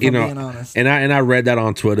I mean, like if you I'm being know, honest. and I read that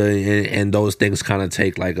on Twitter, and those things kind of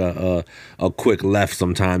take like a quick left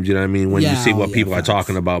sometimes. You know what I mean? When you see what people are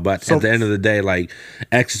talking about, but at the end of the day, like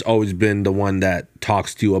X has always been the one that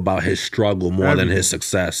talks to you about his struggle more than his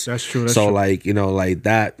success. That's true. So like like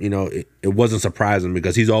that, it wasn't surprising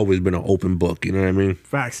because he's always been an open book. You know what I mean?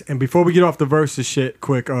 Facts. And before we get off the verses shit,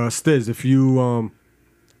 quick, Stiz, if you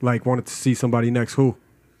like wanted to see somebody next, who?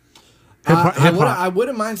 I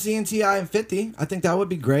wouldn't mind seeing T.I. and 50. I think that would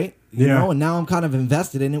be great. You know, and now I'm kind of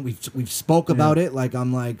invested in it. We've spoke about it. Like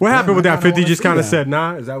I'm like, what happened with that? 50 just kind of that. said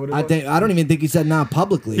nah. Is that what it was? I don't even think he said nah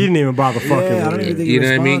publicly. He didn't even bother fucking. I don't with even it. think he You know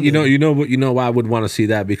what I mean? responded. You know why I would want to see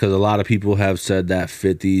that, because a lot of people have said that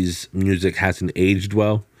 50's music hasn't aged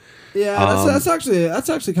well. Yeah, that's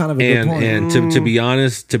actually kind of a good point. And to be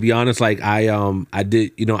honest, like I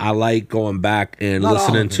did, I like going back and Not all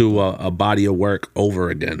listening of it, to a body of work over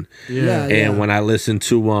again. Yeah. And when I listened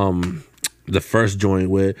to the first joint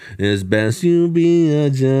with "It's Best You Be a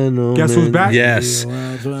Gentleman," Guess Who's Back? Yes, You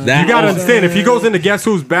gotta understand, if he goes into Guess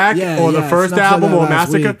Who's Back or the first Snapchat album that or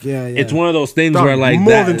last Massacre, week. it's one of those things Dog, where like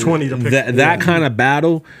more than 20 to pick. that kind of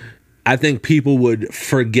battle, I think people would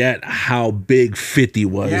forget how big 50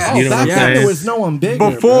 was. Oh, You know what I'm back then saying? there was no one bigger.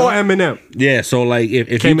 before bro. Eminem. Yeah, so like if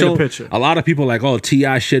Came you in the told picture. a lot of people like, oh,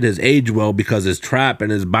 T.I. shit has aged well because it's trap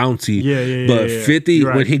and it's bouncy. Yeah, But yeah. 50, You're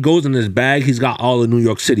right. when he goes in his bag, he's got all of New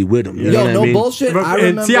York City with him. You know Yo, what no I mean? bullshit. I And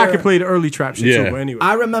remember T.I. can play the early trap shit Yeah. too. But anyway,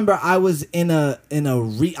 I remember I was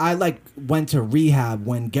I like went to rehab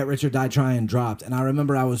when Get Rich or Die Trying dropped, and I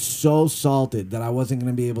remember I was so salted that I wasn't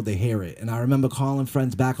gonna be able to hear it. And I remember calling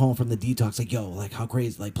friends back home from the detox, like, "Yo, like how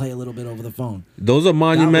crazy! Like play a little bit over the phone." Those are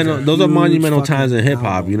monumental. a Those are huge monumental times in fucking hip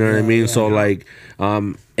hop. album. You know what I Yeah, mean? yeah, So yeah. like,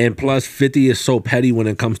 and plus 50 is so petty when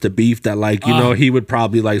it comes to beef that like he would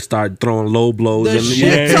probably like start throwing low blows. The and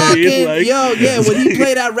shit talking, he's like- when he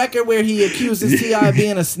played that record where he accuses T.I. of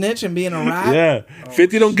being a snitch and being a rat. Yeah,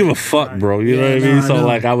 50 don't give a fuck, bro. You know Yeah, what I no, mean? I So know.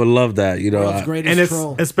 like, I would love that. You know, World's greatest and it's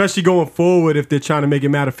troll. especially going forward, if they're trying to make it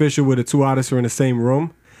mad official where the two artists are in the same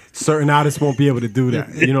room, certain artists won't be able to do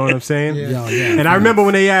that. You know what I'm saying? Yeah. And I remember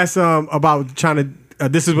when they asked about trying to.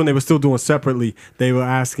 This is when they were still doing separately. They were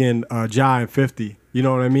asking Ja and 50. You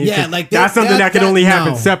know what I mean? Yeah, 'Cause like that's something that can only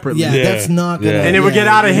happen separately. Yeah, that's not gonna. And it would get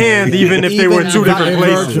out of hand even if they were in two different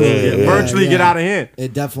places. Virtually, Virtually get out of hand.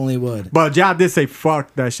 It definitely would. But Ja did say,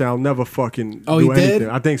 "Fuck that shit. I'll never fucking Oh, do he did? anything."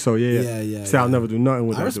 I think so. Yeah. Yeah. Say I'll never do nothing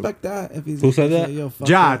with I that. respect that. If he's Who said that? Yo, fuck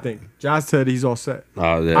Ja, I that. think. Ja said he's all set.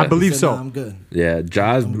 Oh, yeah. I believe He said, so. "Nah, I'm good." Yeah,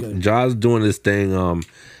 good. Ja's doing this thing,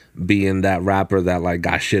 being that rapper that like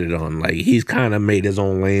got shitted on. Like he's kind of made his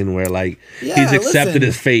own lane where like Yeah, he's accepted listen.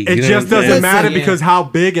 his fate. It you know just what I'm doesn't saying? matter Listen, because how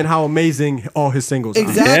big and how amazing all his singles are.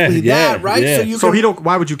 Exactly Yeah, that, right? yeah. So you So can, he don't.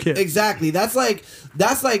 Why would you care? Exactly. That's like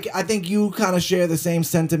I think you kind of share the same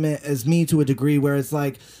sentiment as me to a degree where it's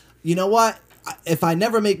like, you know what? If I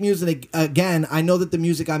never make music again, I know that the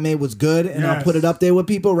music I made was good and I'll Yes. put it up there with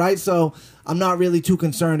people, right? So I'm not really too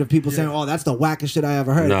concerned of people saying, "Oh, that's the wackest shit I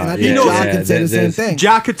ever heard." No, and I yeah, think Ja yeah, can say the same there's- thing.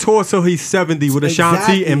 Ja could tour till he's 70 with Ashanti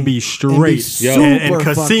Exactly. and be straight. And be And super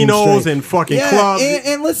fucking casinos straight. and fucking Yeah, clubs.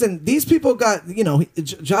 And listen, these people got,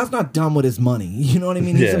 Ja's not dumb with his money. You know what I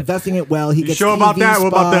mean? He's Yeah. investing it well. He You gets sure about TV that? What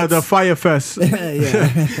about spots. the Fire Fest? Yeah.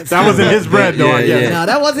 That wasn't his bread, though. I Yeah, guess. yeah. No,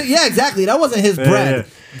 that wasn't. Yeah, exactly. That wasn't his bread. yeah.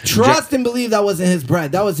 Trust and believe that wasn't his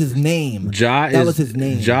bread. That was his name. That was his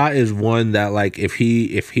name. Ja is one that like if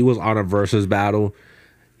he was on a versus battle,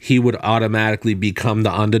 he would automatically become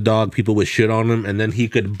the underdog. People would shit on him, and then he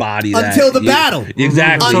could body that Until the Yeah, battle.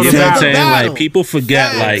 Exactly. Until You know what I'm the saying? battle. Like people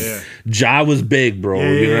forget Facts. like Ja was big, bro. Yeah,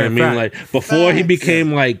 you know yeah, what I mean? fact. Like before he Facts.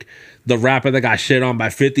 became like the rapper that got shit on by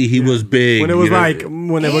 50, he was big. When it was you know? like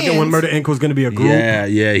when Murder Inc. was gonna be a group. Yeah,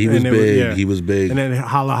 he was And it big. He was big. And then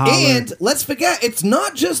Holla Holla. And let's forget, it's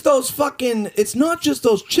not just those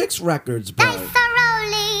chicks records, bro.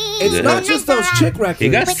 It's not just those chick records. He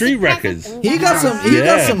got street records. He got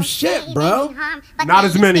some shit, bro. Not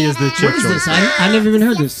as many as the chick What is this? joints. I never even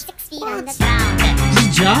heard this. Is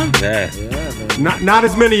this John? Yeah. Not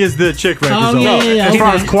as many as the chick records. Oh, though. yeah, As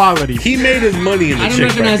far okay. as quality. He made his money in the I chick didn't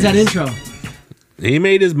recognize that records. intro. He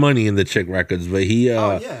made his money in the chick records, but he he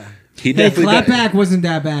Hey, definitely got, Clapback wasn't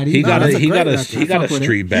that bad. he got that's a a he great got a record. he got a Fuck with it.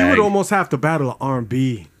 street He bag. would almost have to battle an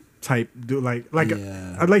R&B type dude,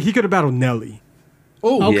 like he could have battled Nelly.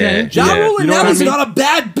 Oh, Okay. Ja Yeah. Rule and You know what I Nelly's mean? not a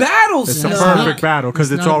bad battle. It's son. a not. perfect battle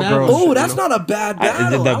because It's it's not all a bad girls. one. Oh, you that's know? not a bad battle. I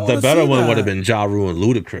the wanna better see one that. would have been Ja Rule and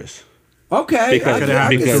Ludacris. Okay, Because- I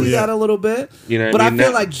can because- see that a little bit. You know what but I I mean?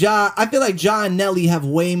 feel That- like Ja and Nelly have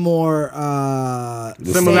way more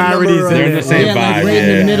same Similarities number in They're in the it. same Yeah, vibe. like right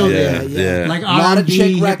in the middle yeah, there. yeah. Like Lot of R&B,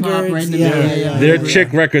 chick hip-hop, records, right in the yeah, middle. yeah. Their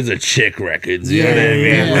chick records are chick records. You know what I mean?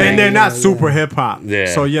 yeah. And they're not super hip hop. Yeah.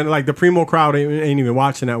 So like the Primo crowd ain't even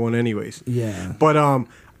watching that one anyways. Yeah. But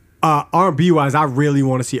R&B wise, I really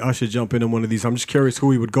want to see Usher jump in one of these. I'm just curious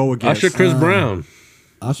who he would go against. Usher, Chris Brown.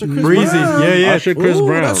 Usher, Chris Breezy, Brown. yeah. Usher, Chris Ooh,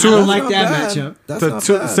 Brown. that's- I don't that's like not that bad. matchup. That's The not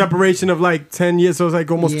two, bad. separation of like 10 years, so it's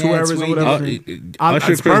like almost Yeah, 2 it's eras or way whatever. different. Usher, It's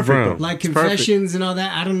Chris perfect, Brown. though. Like It's perfect. Confessions and all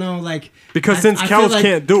that. I don't know, like Because since I feel Kels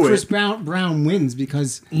can't do it. Chris Brown wins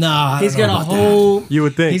because Nah, I he's don't got know a about whole. You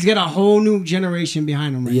would think. he's got a whole new generation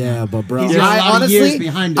behind him right now. Yeah, but bro, He's got a lot honestly, of years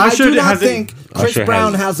behind him. I Usher do not hasn't- think Chris Usher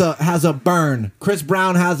Brown has a burn. Chris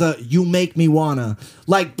Brown has a "You Make Me Wanna."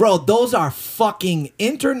 Like, bro, those are fucking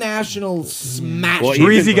international smash. Well, hits,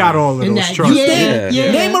 Breezy bro. got all of And those. that- Trust me.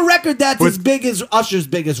 yeah. Name a record that's With- as big as Usher's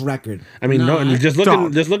biggest record. I mean, No, no, just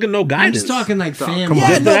Dog. looking no I'm guidance. just talking like family. come on.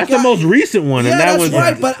 Yeah, That's no, the most recent one, Yeah, and that that's was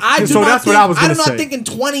right. But I do So not that's think, what I was gonna do not say. think in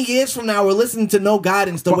 20 years from now we're listening to No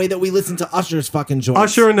Guidance the way that we listen to Usher's fucking joints.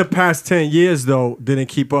 Usher in the past 10 years, though, didn't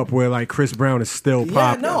keep up where like Chris Brown is still Yeah,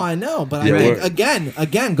 popular. no, I know, but Yeah, I think we're-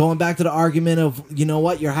 again, going back to the argument of you know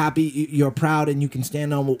what, you're happy, you're proud, and you can stand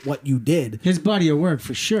on what you did. His body of work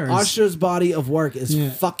for sure. is- Usher's body of work is Yeah.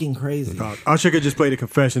 fucking crazy. Dog, Usher could just play the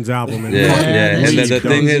Confessions album. And Yeah, Yeah, yeah. that's And the easy.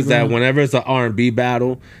 thing Easy, is that bro. whenever it's an R&B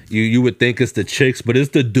battle, you would think it's the chicks, but it's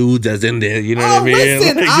the dudes that's in there. You know what I mean?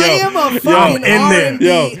 Listen, Like, I am a fucking in there.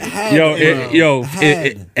 R&B head.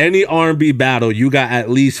 Head. Any R&B battle, you got at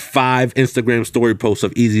least 5 Instagram story posts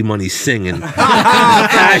of Easy Money singing.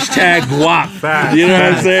 Hashtag guap. Facts. You know what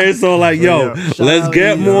I'm saying? So like, yo, Yeah. let's out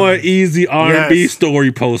get Easy. more easy R&B Yes.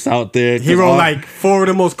 story posts out there. he wrote like 4 of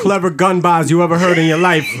the most clever gun bars you ever heard in your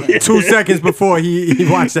life 2 seconds before he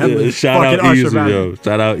watched that shout fucking out Usher Easy, battle. yo.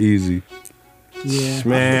 Shout out Easy. Yeah.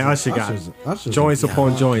 Man, Usher got Usher's joints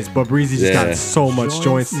upon joints, but Breezy just Yeah. got so much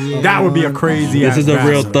joints. That would be a crazy. This ass is a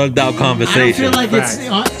real battle. thugged out I don't conversation. feel like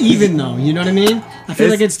it's even though. You know what I mean? I feel It's-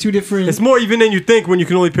 like it's two different. It's more even than you think when you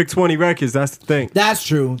can only pick 20 records. That's the thing. That's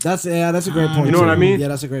true. That's a great point. You know what I too. mean? Yeah,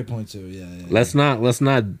 that's a great point too. Yeah, yeah. Let's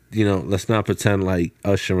not pretend like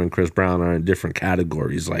Usher and Chris Brown are in different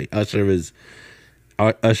categories. Like Usher is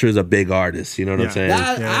a big artist. You know what I'm Yeah. saying?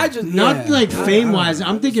 That, I just Not yeah. like fame wise.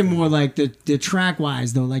 I'm thinking more like the track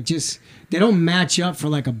wise though. Like just they don't match up for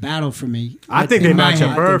like a battle for me. I think In they my match head.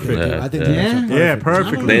 up perfect. I think Yeah. they match up Yeah, perfect.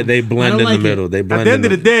 perfectly. They blend I in don't like the it. middle. They blend At the end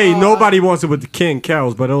in of the day, nobody wants it with the King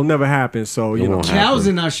Kels, but it'll never happen. So you know, won't Cal's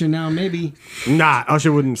happen. and Usher now maybe. nah,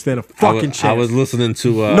 Usher wouldn't stand a I fucking was, chance. I was listening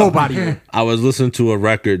to Nobody. I was listening to a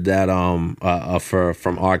record that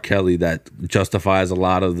from R. Kelly that justifies a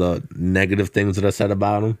lot of the negative things that are said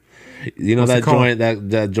about him. You know What's it that called? joint,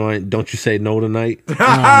 that joint. Don't you say no tonight? It's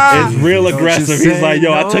real Don't you aggressive. He's say like,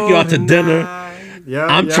 yo, I took you out to no dinner. tonight. Yeah,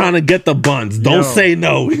 I'm yeah. trying to get the buns. Don't Yo. say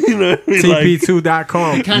no. You know what I mean? Like,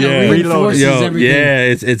 TP2.com. Kind of Yeah. reinforces yo, everything. yeah,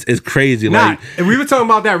 it's crazy. Nah, Like, and we were talking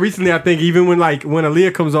about that recently. I think even when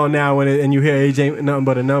Aaliyah comes on now and you hear AJ ain't nothing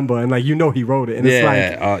but a number and like you know he wrote it and it's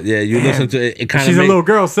like you listen to it. It kind of she's a little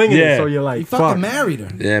girl singing Yeah. it, so you're like You fucking fuck married her.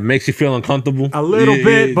 Yeah, it makes you feel uncomfortable a little Yeah,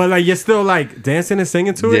 bit, yeah. but like you're still like dancing and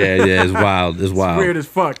singing to it. yeah, it's wild. It's wild. Weird as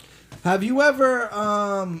fuck. Have you ever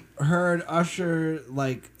heard Usher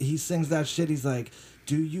like he sings that shit? He's like,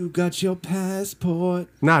 "Do you got your passport?"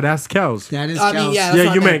 Nah, that's Kels. That is I mean, Cal's. yeah, that's Yeah,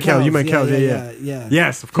 what you I meant Kels. You meant Kels. Yeah.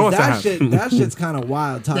 Yes, of course I That have. shit, that shit's kind of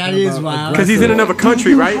wild. Talking That is about wild. Because he's in aggressive- another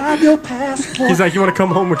country, right? Have your passport. He's like, you want to come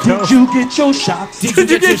home with Kels? Did you get your shots? Did you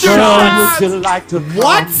get your Girl, shots? would you like to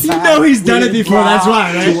What? come You know he's done it before. That's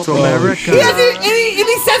why, right? To America. He has it, and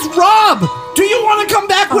he says, "Rob, do you want to come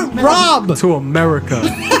back with Rob? To America.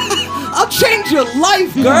 I'll change your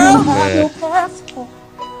life, girl." have your passport?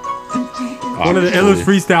 One of the illest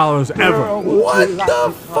freestylers ever. What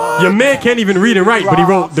the fuck? Your man can't even read and write, but he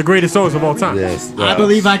wrote the greatest songs of all time. Yes. I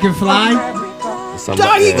believe I can fly.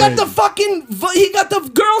 Dog, he got the fucking, he got the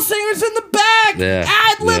girl singers in the back, Yeah.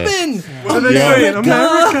 ad-libbing. What are they saying?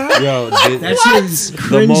 America. Yo, That shit is most-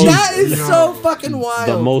 cringy. That is so fucking wild.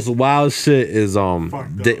 the most wild shit is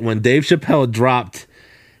when Dave Chappelle dropped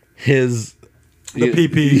his The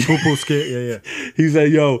PP poo-poo skit. Yeah. he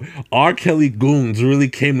said, "Yo, R. Kelly goons really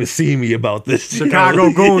came to see me about this."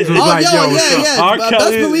 Chicago goons was Oh, like, yo, yo, what's up? yeah. R. Best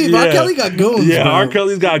Kelly- believe R. yeah. Kelly got goons, Yeah, bro. R.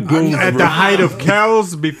 Kelly's got goons. At bro. the height of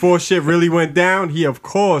Carols, before shit really went down, he of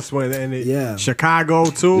course went in it. Yeah. Chicago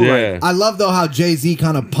too. Yeah. I love though how Jay-Z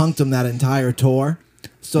kind of punked him that entire tour.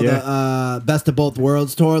 So the Best of Both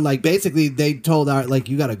Worlds tour, like basically they told Art like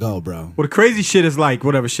you gotta go, bro. Well, the crazy shit is like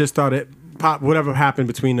whatever shit started, whatever happened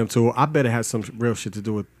between them two. I bet it has some real shit to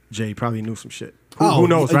do with Jay. He probably knew some shit. Who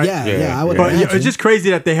knows, right? Yeah, I would But imagine. it's just crazy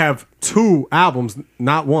that they have 2 albums,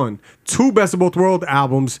 not one, 2 Best of Both World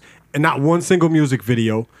albums, and not one single music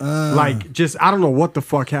video. Like, just I don't know what the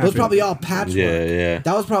fuck it happened. was probably all patchwork. Yeah.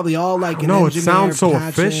 That was probably all like an No, it engineer sounds so patching.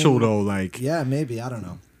 official though. Like, Yeah, maybe I don't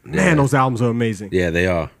know. man, those albums are amazing. Yeah, they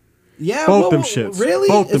are. Yeah, Both them shits. Really?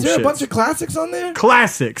 Both Is them there a shits. bunch of classics on there?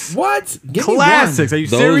 Classics. What? Give me Classics. one. Are you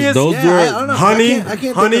Those- serious? those- Yeah, I don't know. Honey, I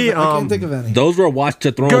can't Honey, think of, I can't think of any. Those were Watch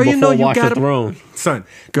the Throne Girl, you before know you Watch the got Throne. Son,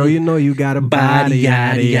 girl, you know you got a body,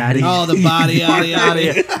 yada yada. Oh, the body, yada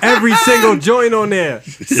yada. Every single joint on there.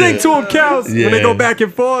 Sing to them, Kels, when they Yeah. go back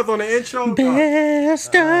and forth on the intro.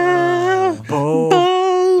 Best of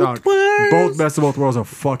Dog, both Best of Both Worlds are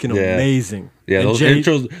fucking Yeah. amazing. Yeah, And those Jay-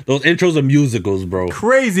 intros are musicals, bro.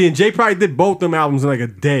 crazy. And Jay probably did both them albums in like a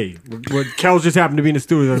day. Where Kels just happened to be in the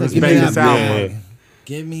studio. Let's Give me bang that this album. bag.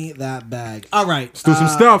 Give me that bag. All right. Let's do some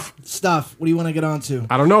stuff. Stuff. What do you want to get on to?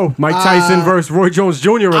 I don't know. Mike Tyson versus Roy Jones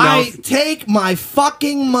Jr. I announced. take my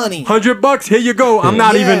fucking money. $100, here you go. I'm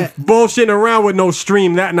not Yeah. even bullshitting around with no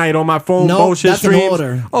stream that night on my phone. Nope, bullshit that's an streams.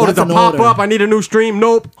 order. Oh, That's there's a an pop order. up. I need a new stream.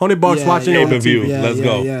 Nope. $100 Yeah, watching yeah. it on the Pay-per-view. TV. Yeah, Let's yeah,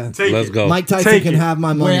 go. yeah. Take Let's it. go. Mike Tyson Take can it. have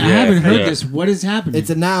my money. Wait, I haven't heard yeah. this. What is happening? It's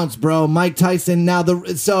announced, bro. Mike Tyson. Now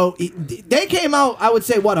they came out. I would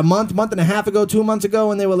say what, a month and a half ago, 2 months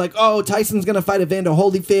ago, and they were like, "Oh, Tyson's gonna fight Evander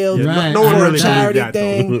Holyfield Yeah, Right. no one for really a charity believed that,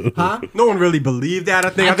 thing." Huh? No one really believed that. I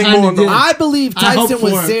think I more on the kinda did. I believe I hope Tyson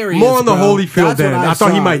was for it. serious. More on the bro. Holyfield That's what then. I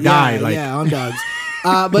thought he saw. might die, Yeah, like- yeah, on dogs.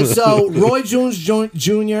 But so Roy Jones Jr.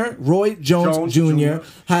 Jones Jr.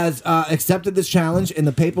 has accepted this challenge, and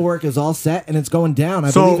the paperwork is all set, and it's going down. I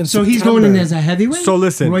So- believe in so he's going in September. as a heavyweight. So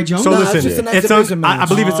listen, Roy Jones. so No, listen. it's just an It's exhibition I match.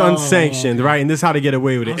 believe it's Oh, unsanctioned, right? And this is how to get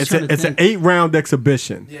away with I it. was It's trying to an think. 8-round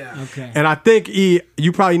exhibition. Yeah. Okay. And I think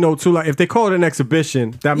you probably know too. Like if they call it an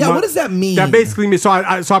exhibition, that Yeah, what does that mean? That basically means so.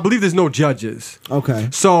 I believe there's no judges. Okay.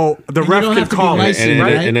 So the you ref don't can have to be call it, licensed, And,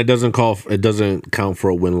 right? and it doesn't it doesn't count for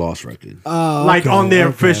a win-loss record. like okay, on their okay.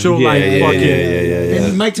 official Yeah, like yeah, fucking. yeah.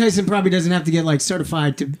 And Mike Tyson probably doesn't have to get like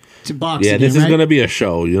certified to box. Yeah, again, this is right? gonna be a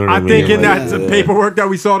show. You know what I I mean? think in Like, that paperwork that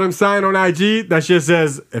we saw them sign on IG, that shit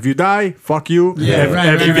says, if you die, fuck you. Yeah, if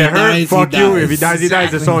right, if you right, get right. hurt, Dies, he fuck you. dies. If he dies, he dies.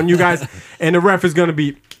 It's Exactly. on you guys. And the ref is going to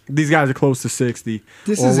be, these guys are close to 60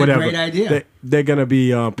 This or is a whatever. great idea. They're going to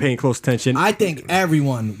be paying close attention. I think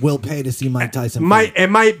everyone will pay to see Mike Tyson. fight. It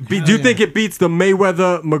might be. Do you think it beats the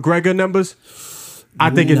Mayweather McGregor numbers? I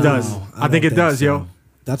think it No, does. I think don't it does, so. yo.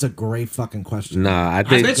 That's a great fucking question. Nah, I I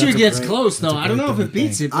think bet you it That's a gets great- close though. that's a I don't great know if it fucking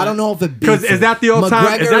beats thing. it. I don't know if it beats. 'Cause is that the all time?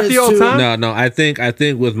 McGregor Is that the all too- time? No, I think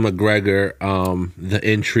with McGregor, the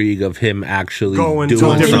intrigue of him actually Going to a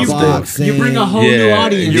doing different something. boxing. You bring a whole new Yeah,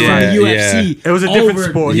 audience you're from right, the UFC. It was a different over,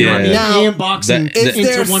 sport, You know you're what I mean? right. Now, And boxing that- Is into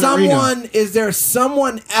there one someone? arena. Is there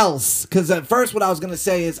someone else? Because at first, what I was gonna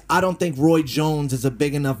say is, I don't think Roy Jones is a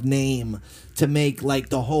big enough name to make like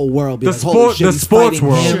the whole world be The like, holy shit, the he's sports fighting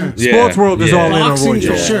world. him. Yeah, Sports world is yeah. all in on Roy Boxing,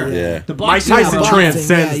 Jones. sure. Yeah. The Mike boxing, Tyson Boxing,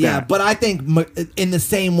 transcends yeah, that. But I think in the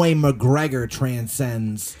same way McGregor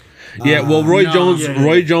transcends. Yeah, well, Roy no. Jones. Yeah.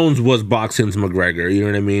 Roy Jones was boxing's McGregor. You know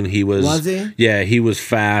what I mean? He was. Was he? Yeah, he was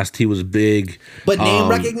fast. He was big. But name Um,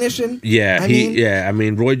 recognition. Yeah, I mean, I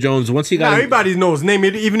mean, Roy Jones. Once he Now, got. everybody knows his name.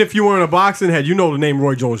 Even if you weren't a boxing head, you know the name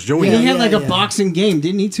Roy Jones Jr. And he had Yeah, like a yeah. boxing game,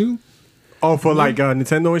 didn't he too? Oh, for like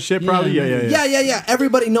Nintendo and shit, probably? Yeah. Yeah.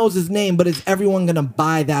 Everybody knows his name, but is everyone gonna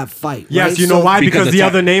buy that fight? Yes, right? you know So- why? Because Because the the ti-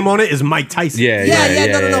 other name on it is Mike Tyson. Yeah,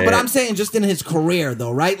 No. But yeah. I'm saying just in his career, though,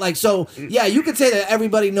 right? Like, so, yeah, you could say that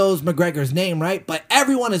everybody knows McGregor's name, right? But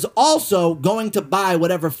everyone is also going to buy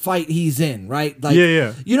whatever fight he's in, right? Like,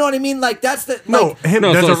 Yeah. You know what I mean? Like, that's the No, like, him.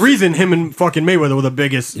 No, there's so- a reason him and fucking Mayweather were the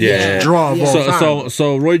biggest Yeah. draw of all time.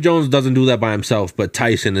 So Roy Jones doesn't do that by himself, but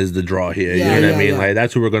Tyson is the draw here. Yeah, you know what yeah, I mean? yeah. Like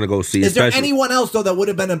that's who we're gonna go see. Is there especially- anyone else though that would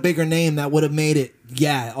have been a bigger name that would have made it?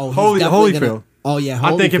 Yeah, oh, he's Holyfield. definitely gonna- Oh yeah,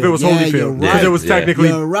 I think if it was Holyfield. You're Holyfield, because right. it was technically.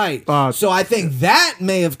 You're right. uh, So I think that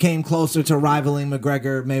may have came closer to rivaling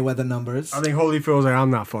McGregor Mayweather numbers. I think Holyfield was like, I'm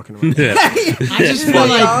not fucking around. I just feel Y'all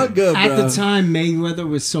like good, at bro. the time Mayweather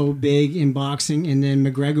was so big in boxing, and then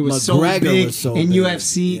McGregor was so McGregor big was so in big,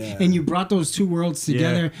 UFC, yeah. and you brought those two worlds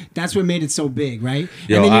together. That's what made it so big, right?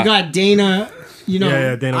 Yo, and then I- you got Dana. You know,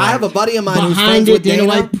 Yeah, Dana I have a White. buddy of mine who's behind friends it, with Dana Dana.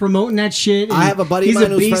 White promoting that shit. and I have a buddy of he's mine a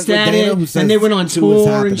who's beast friends with at Dana it, who says and they went on it was tour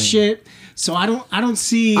happening. and shit. So I don't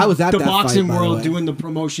see I was at the that boxing fight, by the world way. doing the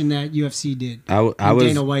promotion that UFC did. I and was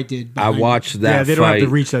Dana White did. I behind it. watched that Yeah, they don't have fight. to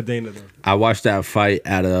reach that Dana though. I watched that fight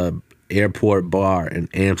at a airport bar in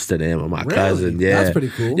Amsterdam with my Really? cousin. Yeah, That's pretty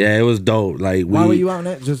cool. Yeah, it was dope. Like Why were you out on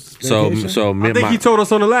that? Just So vacation? me I and think my, he told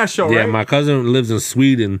us on the last show, yeah, right? my cousin lives in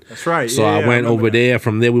Sweden. That's right. So Yeah, I yeah, went I remember over that. there.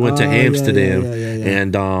 From there, we went to yeah, Amsterdam, yeah.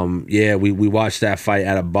 and we watched that fight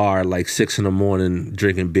at a bar like 6 a.m.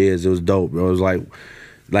 drinking beers. It was dope, bro. It was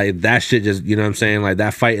like that shit. Just, you know what I'm saying? Like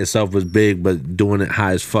that fight itself was big, but doing it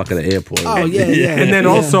high as fuck at the airport. Oh yeah. And then yeah.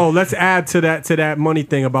 also, let's add to that money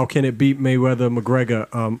thing about can it beat Mayweather McGregor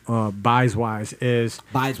buys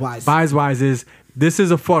wise is this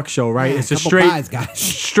is a fuck show, right? Yeah, it's a couple straight buys, guys.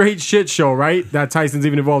 straight shit show, right? That Tyson's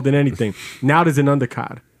even involved in anything. Now there's an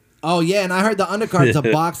undercard. Oh yeah, and I heard the undercard's a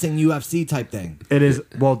boxing UFC type thing. It is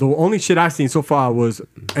the only shit I've seen so far was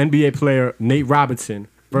NBA player Nate Robinson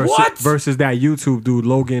versus that YouTube dude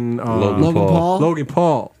Logan Logan Paul. Logan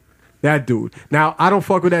Paul. That dude. Now I don't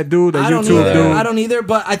fuck with that dude. That I don't YouTube either. dude. I don't either.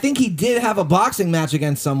 But I think he did have a boxing match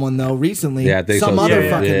against someone though recently. Yeah, I think some so. other Yeah,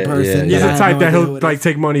 fucking yeah, person. yeah. He's that I the have type no that idea he'll who it like is.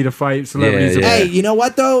 take money to fight celebrities. Yeah, yeah. Hey, you know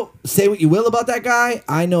what though? Say what you will about that guy.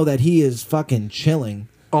 I know that he is fucking chilling.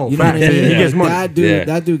 Oh, you know what I facts. mean? Yeah, he gets money. That dude, Yeah.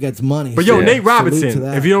 that dude gets money. But yo, Yeah. Nate Salute to Robinson,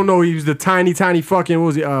 that. if you don't know, he was the tiny fucking what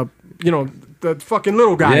was he? The fucking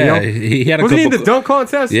little guy. Yeah, yo. he had a Wasn't he in couple- the dunk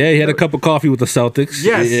contest? Yeah, he had a cup of coffee with the Celtics.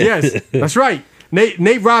 Yes, Yeah. yes, that's right.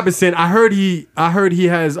 Nate Robinson. I heard he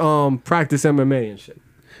has practiced MMA and shit.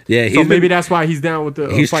 Yeah, So maybe that's why he's down with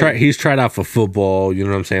the. fight. He's tried out for football. You know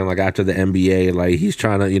what I'm saying? Like after the NBA, like he's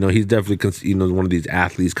trying to. You know, he's definitely one of these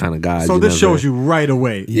athletes kind of guys. So you this know shows what I'm you right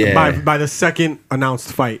away. Yeah. By the second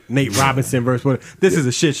announced fight, Nate Robinson versus what? This is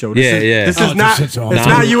a shit show. This Yeah, is, yeah. This Oh, is it's a not. shit It's show. not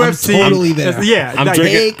I'm UFC. totally there. It's- yeah, I'm like-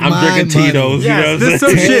 drinking. Take I'm my drinking money. Tito's. Yes, you know this what is I'm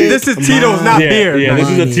some saying? shit. This is Tito's, not Yeah, beer. yeah, Like, this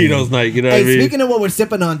is Money. a Tito's night. You know what I Hey, mean? speaking of what we're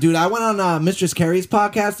sipping on, dude, I went on Mistress Carrie's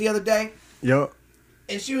podcast the other day, yo,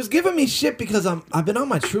 and she was giving me shit because I've been on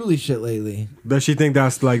my Truly shit lately. does she think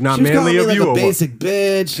that's like not She was calling manly me of like you a or what? basic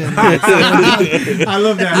bitch. And I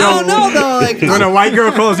love that. I don't know though. Like, When a white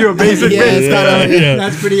girl calls you a basic Yeah, it's bitch, kinda-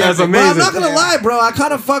 That's pretty. that's epic. but I'm not amazing. gonna lie, bro. I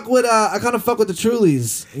kind of fuck with the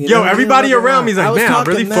Trulies. You know Yo, what I mean? everybody Not gonna around lie. me is I like, was man, I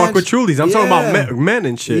talking really mad fuck with sh- Trulies. I'm talking Yeah. about men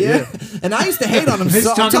and shit. Yeah. Yeah. And I used to hate on them. He's So,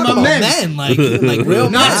 I'm talking talking about about men. men, like real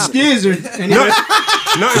Not men. skiz or anything.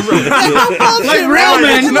 Nothing Like real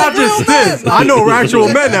men. It's not just this. I know actual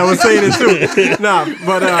men that was saying it too. Nah,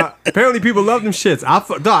 but apparently people love them shits.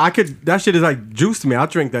 That shit is like juice to me. I'll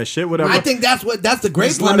drink that shit, whatever. I think that's the great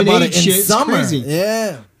This part about lemonade it in shit's summer. crazy.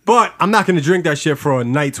 Yeah. But I'm not gonna drink that shit for a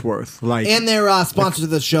night's worth. Like, And they're sponsored to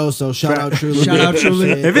the show, so shout out Truly. Shout out Truly.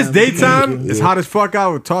 if it's Thank daytime, you. it's hot as fuck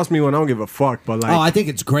out. Toss me one. I don't give a fuck. But like, Oh, I think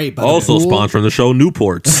it's great. But Also sponsoring the show,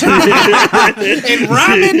 Newports. and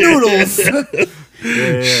ramen noodles.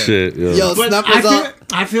 Shit. Yo. Yo, But Snuffles up.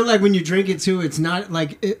 I feel like when you drink it too, it's not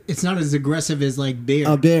like it's not as aggressive as like beer.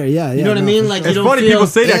 A beer, yeah. You know what I mean? Like you it's don't funny feel. people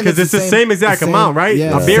say that And because it's the same exact the same- amount, right?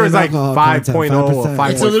 yeah, A beer same is like alcohol 5.0 or 5%.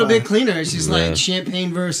 5.5. It's a little bit cleaner. It's just like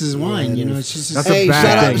champagne versus wine. You know, it's just. That's a Hey, bad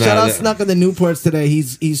shout out, thing. shout Nah, out that- Snuck in the Newports today.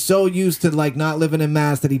 He's so used to like not living in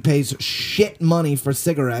Mass that he pays shit money for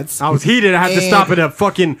cigarettes. I was heated. I had to And- stop at a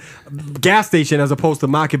fucking gas station as opposed to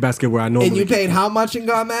Market Basket where I normally. And you get. paid how much and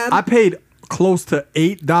got mad? I paid close to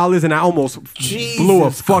 $8 and I almost Jesus blew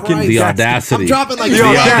a fucking. Christ. The gas- audacity. I'm dropping like The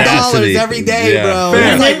 $12 audacity. every day, Yeah. bro.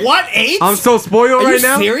 Fair. He's like, what, 8? I'm so spoiled Are you right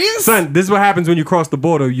now. serious? Son, this is what happens when you cross the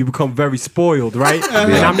border. You become very spoiled, right?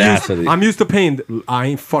 And audacity. I'm used to paying. I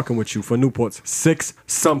ain't fucking with you for Newports. 6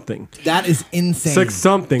 something. That is insane. 6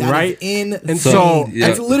 something, That is right? insane. And so-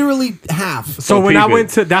 That's Yeah. literally half. So when I peep went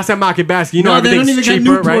to that's at Market Basket, you know No, they don't everything's even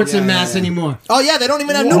cheaper, got right? Newports in Mass anymore. Oh yeah, they don't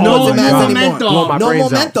even have Whoa. Newports in Mass No anymore. Blow my No brains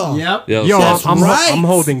out. momento. Yep. Yo, Yo, That's I'm right.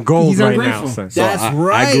 holding gold He's right now, ungrateful. son. So That's I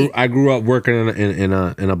right. grew up working in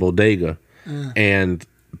a bodega, and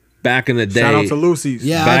back in the day, Shout out to Lucy's.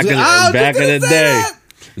 Yeah, back in back the day,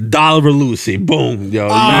 $1 Lucy, boom, yo.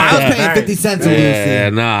 Oh, I was Yeah. paying 50 cents a yeah,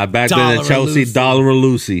 Lucy. nah, back then $1 at Chelsea, Lucy. $1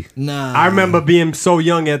 Lucy. Nah. I remember being so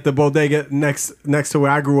young at the bodega next to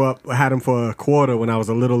where I grew up. I had them for a quarter when I was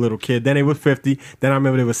a little kid. Then it was 50. Then I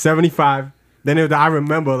remember it was 75. then I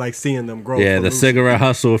remember like seeing them grow. Yeah, for the Lucy. cigarette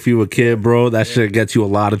hustle. If you were a kid, bro, that shit gets you a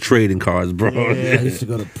lot of trading cards, bro. I used to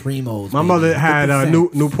go to Primo's. My baby. mother had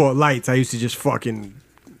 50 Newport Lights. I used to just fucking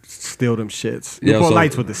steal them shits. Yo, Newport so-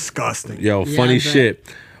 Lights were disgusting. Yo, Yeah, funny I bet. shit.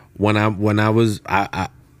 When I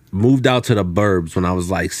moved out to the burbs when I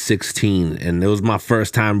was like 16, and it was my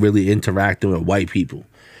first time really interacting with white people.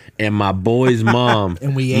 And my boy's mom,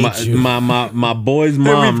 And we ate you. my boy's And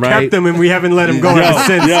mom, we've right? kept them and we haven't let him go Yo, ever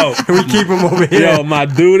since. yo. And we keep him over here. Yo, my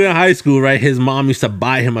dude in high school, right? His mom used to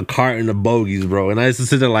buy him a carton of bogeys, bro. And I used to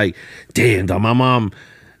sit there like, damn, dog, my mom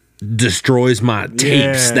destroys my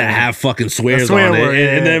tapes Yeah. that have fucking swears swear on it. word,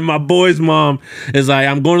 And yeah. then my boy's mom is like,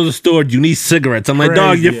 I'm going to the store. Do you need cigarettes? I'm like,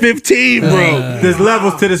 dog, Crazy. you're 15, bro. There's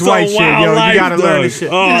levels to this So white shit, wild yo. life, You gotta learn dog. this shit.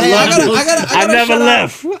 Oh, I Hey, I love gotta- this. I gotta I never shout out-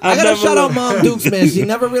 left. I gotta never shout out left. Mom Dukes, man. She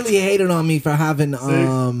never really hated on me for having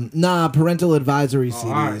parental advisory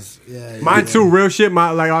CDs. Yeah, yeah. Mine too, real shit.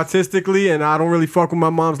 My like artistically, and I don't really fuck with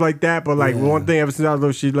my moms like that. But like one thing, ever since I was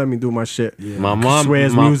little, she let me do my shit. My mom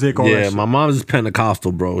Swears my- music, all that yeah, shit. my mom's is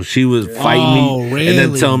Pentecostal, bro. She was fighting Oh, me and then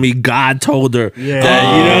really? telling me God told her. Yeah.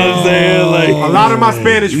 That, you know what I'm saying? Like, A lot of my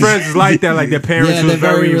Spanish friends is like that. Like their parents Yeah, was they're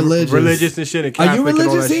very very religious. and shit. And Are you Catholic and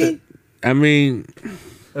all religious, that E? shit. I mean,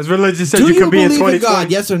 As religious as Do you you can be in believe in 2020.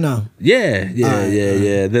 God? Yes or no?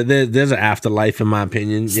 yeah. There's an afterlife, in my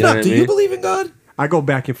opinion. You know Snuff, what I do mean? you believe in God? I go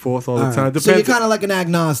back and forth all the All time. right. So you're Depends. kind of like an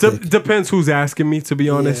agnostic. Depends who's asking me. To be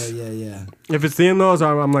honest, Yeah. if it's the in-laws,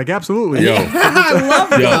 I'm like absolutely. Yo. I love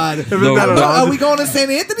God. If it's not No, a- Are we going to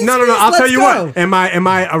St. Anthony's? No. Feast? I'll tell Let's you go. what. Am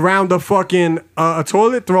I around the fucking a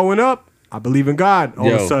toilet throwing up? I believe in God all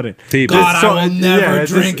of Yo, a sudden. people. God, I will never it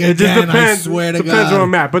drink it just again, I depends. swear to depends God. where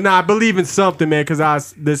I'm at. But nah, I believe in something, man, because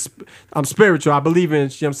I'm spiritual. I believe in, you know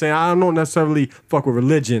what I'm saying? I don't necessarily fuck with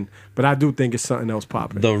religion, but I do think it's something else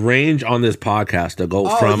popping. The range on this podcast to go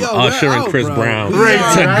Oh, from yo, Usher we're and out, Chris bro. Brown We are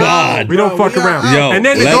to out. God. We don't Bro, fuck we are around. out. Yo, And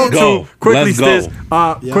then to let's go go. to quickly, Let's go.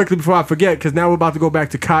 Stiz, quickly before I forget, because now we're about to go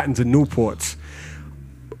back to Cottons and Newports.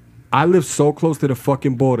 I lived so close to the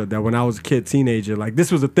fucking border that when I was a kid, teenager, like this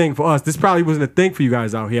was a thing for us. This probably wasn't a thing for you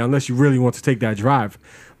guys out here, unless you really want to take that drive.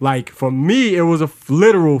 Like for me, it was a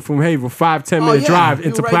literal from Haverhill 5-10 minute yeah, drive you're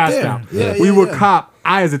into right there. Plastow. Yeah, we yeah, would yeah. cop.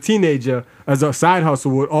 I as a teenager, as a side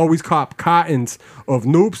hustle, would always cop cottons of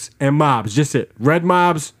Noops and Mobs. Just it, red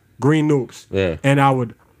Mobs, green Noops. Yeah. And I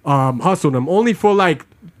would hustle them only for like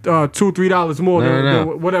 $2-3 more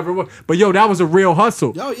than whatever it was. But yo, that was a real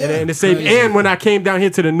hustle. Oh, yeah. And it saved. Crazy. And when I came down here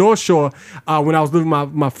to the North Shore, when I was living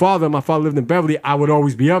with my father lived in Beverly, I would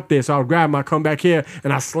always be up there. So I would grab them, I'd come back here,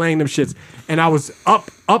 and I slang them shits. And I was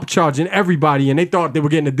upcharging everybody, and they thought they were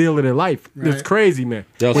getting a deal of their life. It's crazy, man.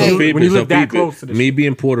 Yo, when, so you, peep when it, you so live that peep it. close to this Me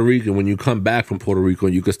being Puerto Rican, when you come back from Puerto Rico,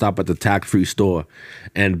 you could stop at the tax-free store.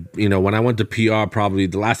 And, you know, when I went to PR, probably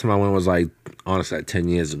the last time I went was like, honestly, like 10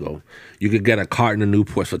 years ago. You could get a carton of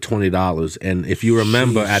Newports for $20. And if you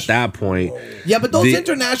remember at that point, Yeah, but those The-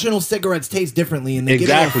 international cigarettes taste differently, and they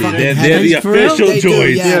exactly, give you a they're, fucking they're the headache. For real? official They do,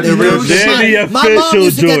 joints. yeah, the do. real My- shit. They're the My mom official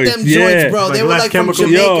used to get joints. them Yeah. joints, bro. Like They were less like from chemical.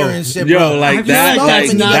 Jamaica Yo, and shit, yo, bro. like I feel that, like that's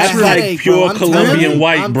like not that's true. like Headache, pure bro. I'm telling Colombian you.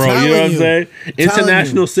 white, I'm bro. You know what I'm telling saying? you.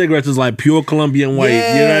 International cigarettes is like pure Colombian white.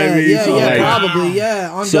 Yeah, you know what I mean? yeah, So, yeah, like, probably, yeah,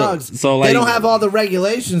 on so- dogs. so, they like- don't have all the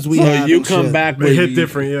regulations we So have. you and come shit. back They with hit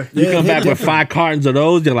different, yeah. You Yeah, come it back hit with 5 cartons of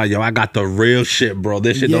those. You're like, yo, I got the real shit, bro.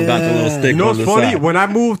 This shit don't got the little Yeah. stick You know on what's the funny? side. When I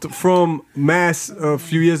moved from Mass a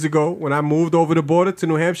few years ago, when I moved over the border to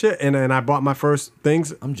New Hampshire, and I bought my first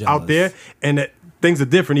things I'm jealous. out there, and things are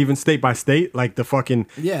different even state by state, like the fucking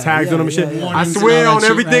Yeah, tags yeah, on them and yeah, shit. yeah. I Warnings and swear all that on shit,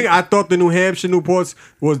 everything, right? I thought the New Hampshire Newports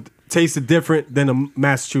tasted different than the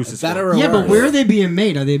Massachusetts. Better one. or Yeah, but worse? where are they being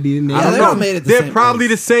made? Are they being made? Yeah, I don't they're know. all made at the They're same probably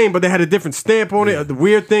place. the same, but they had a different stamp on it. The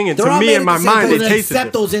weird thing, and They're to all me, made in at my the same mind, they place, tasted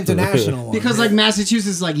except different. those international ones. Because like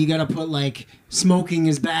Massachusetts, like you gotta put like smoking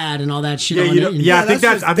is bad and all that shit Yeah, on you know, it. yeah, I think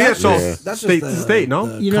that's that's all just- that's just state the- to state, no?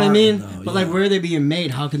 the- You know what I mean? No, But yeah. like where are they being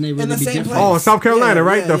made? How can they really in the be same different? place. Oh, South Carolina,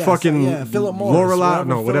 right? The so, fucking Philip Morris. Lorelei- wherever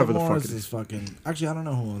no, whatever Philip the fuck Morris it is. is fucking. Actually, I don't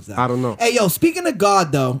know who owns that. I don't know. Hey, yo, speaking of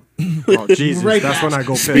God, though. Oh Jesus, Right that's back. when I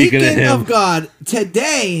go piss. Speaking of Speaking him. of God,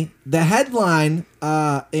 today the headline,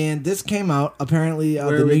 and this came out. Apparently, Where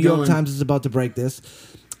the are New we York going? Times is about to break this.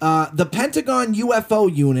 The Pentagon UFO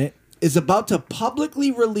unit is about to publicly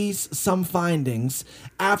release some findings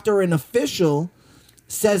after an official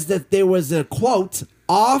says that there was a quote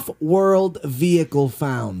off-world vehicle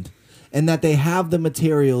found, and that they have the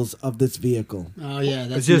materials of this vehicle. Oh yeah,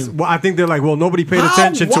 that's It's just, new. well, I think they're like, well, nobody paid How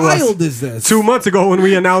attention to us. wild is this? 2 months ago when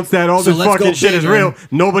we announced that all So this let's fucking go shit is bigger. real,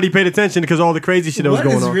 nobody paid attention because all the crazy shit that was What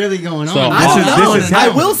going is on. really going on? So, I, This don't is- know. this is I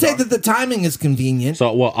hell. will say that the timing is convenient.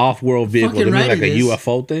 So, what off-world vehicle? Fucking They mean right like a it is.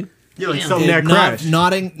 UFO thing? like something that crashed.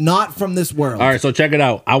 Not from this world. All right, so check it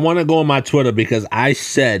out. I want to go on my Twitter because I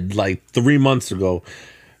said like 3 months ago,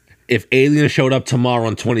 if aliens showed up tomorrow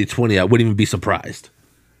in 2020, I wouldn't even be surprised.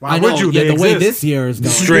 Why would you? Yeah, They the way exist. this year is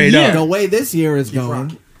going. Straight up. The way this year is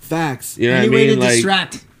going. Facts. You know Any what I way mean? to Like,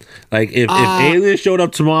 distract. if aliens showed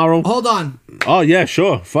up tomorrow, Hold on. oh yeah,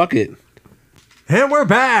 sure, fuck it. And we're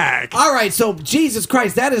back. All right, so Jesus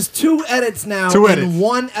Christ, that is 2 edits now 2 in edits.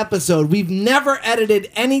 1 episode. We've never edited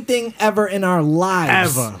anything ever in our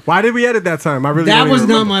lives. Ever. Why did we edit that time? I really That don't was even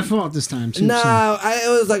not remember. my fault this time. Too, No, so. it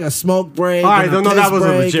was like a smoke break. All right, and a no, that piss was a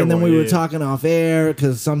break, legit and then one, we were yeah. talking off air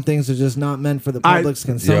because some things are just not meant for the I- public's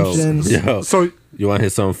consumption. Yo, So you want to hear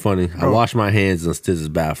something funny? I washed my hands in Stiz's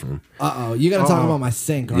bathroom. You're gonna talk about my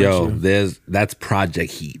sink, aren't Yo, you? that's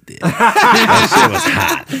Project Heat. There. That shit was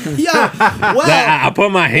hot. Yo, well, I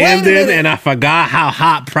put my hand wait a in minute. and I forgot how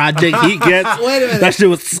hot Project Heat gets. Wait a minute. That shit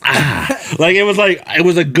was it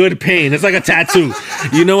was a good pain. It's like a tattoo.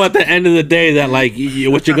 You know, at the end of the day, that like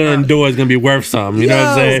what you're gonna endure is gonna be worth something. You know what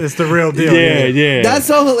I'm Yo. saying? it's the real deal. Yeah. That's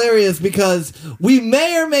so hilarious because we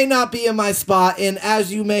may or may not be in my spot, and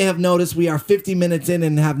as you may have noticed, we are 50 minutes in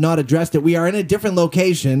and have not addressed it. We are in a different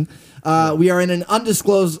location. We are in an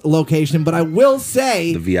undisclosed location, but I will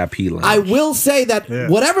say The VIP line. I will say that Yeah.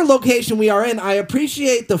 whatever location we are in, I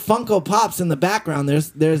appreciate the Funko Pops in the background.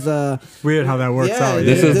 There's a Weird how that works Yeah, out.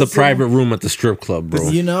 This yeah. is the This- private room at the strip club, bro.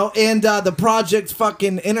 you know, and the project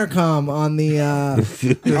fucking intercom on the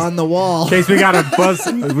on the wall. In case we got a buzz,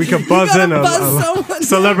 we can buzz gotta in buzz someone a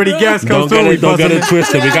celebrity in, guest Don't comes through. We get buzz it in.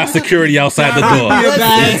 twisted. We got security outside the Be door. a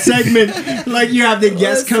bad segment. Like you have the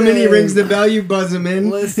guest come in, he Listen. rings the bell, you buzz him in.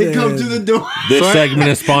 Listen. He comes to the door. This segment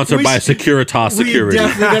is sponsored We by should- Securitas We Security.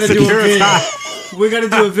 definitely gotta do a Securitas. vid. We gotta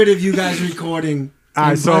do a vid of you guys recording. All right,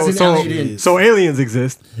 and so buzzing so Elliot in. so aliens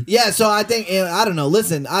exist. Yeah, so I think I don't know.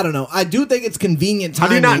 Listen, I don't know. I do think it's convenient How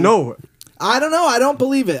timing. do you not know? I don't know. I don't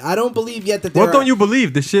believe it. I don't believe yet that. What don't you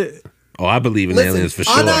believe? The shit. Oh, I believe in Listen, aliens for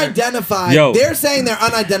sure. unidentified. Yo. They're saying they're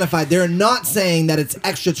unidentified. They're not saying that it's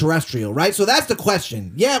extraterrestrial, right? So that's the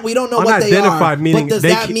question. Yeah, we don't know what they are. Unidentified meaning But does they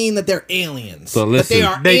that ca- mean that they're aliens? So that they listen,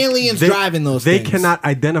 are aliens driving those They things. cannot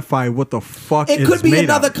identify what the fuck It it's could be made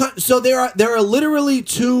another. of. So there are literally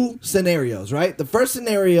 2 scenarios, right? The first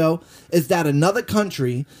scenario is that another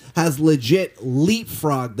country has legit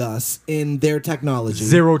leapfrogged us in their technology.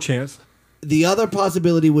 0 chance. The other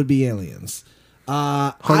possibility would be aliens.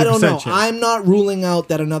 I don't 100% know. chance. I'm not ruling out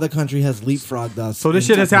that another country has leapfrogged us. So this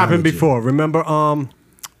in shit has happened technology. before. Remember,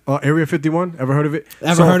 Area 51? Ever heard of it?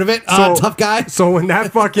 Ever heard of it? Tough guy? So when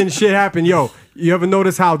that fucking shit happened, yo, you ever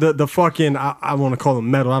notice how the fucking I want to call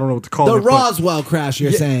them metal? I don't know what to call The it. but- Roswell crash,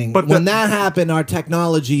 you're Yeah, saying. but When the- that happened, our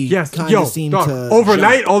technology Yes, kind yo, of seemed dog, to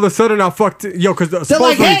overnight, jump. all of a sudden, I fucked, yo, because They're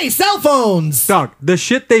like, hey, cell phones! dog, the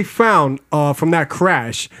shit they found from that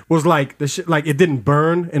crash was like the shit, like it didn't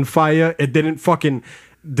burn in fire, it didn't fucking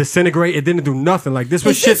disintegrate, it didn't do nothing. Like this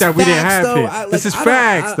was Is shit this that we didn't facts, have though? here. This is I don't-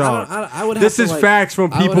 facts, I dog. don't- I would have This to, is like- facts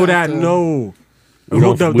from I would people have that to- know. We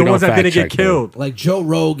don't- The we don't ones that didn't fact get check, though. killed. Like Joe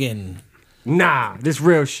Rogan. Nah, this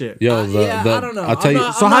real shit. Yo, I don't know. I'll tell I'm you.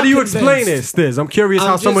 not- So I'm how do you convinced. explain this, Stiz? I'm curious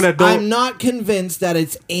how someone that don't. I'm not convinced that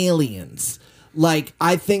it's aliens. Like,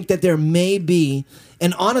 I think that there may be,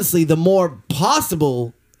 and honestly, the more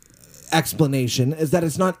possible explanation is that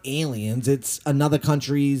it's not aliens, it's another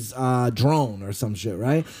country's drone or some shit,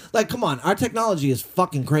 right? Like, come on, our technology is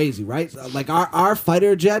fucking crazy, right? Like, our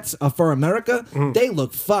fighter jets for America, they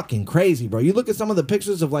look fucking crazy, bro. You look at some of the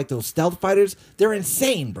pictures of like those stealth fighters, they're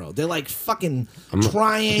insane, bro. They're like fucking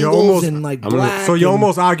triangles almost- and like I'm gonna- black. So you're and-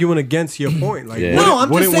 almost arguing against your point. Like, Yeah. no, I'm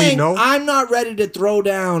just wouldn't we saying know? I'm not ready to throw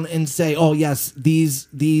down and say, oh yes,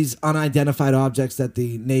 these unidentified objects that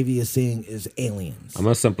the Navy is seeing is aliens. I'm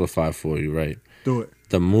gonna simplify for you, right? Do it.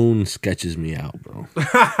 The moon sketches me out, bro. All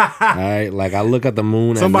right, like I look at the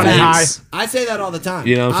moon. Somebody at night, high. I say that all the time.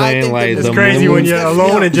 You know what I'm I saying? think Like, that It's the crazy moon when you're sketches me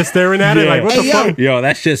alone out. and just staring at it. Yeah. Like, what Hey, the yo. fuck? Yo,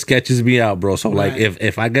 that shit sketches me out, bro. So like, Right.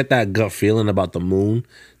 if I get that gut feeling about the moon,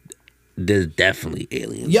 there's definitely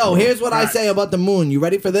aliens. Yo, bro. here's what I say about the moon. You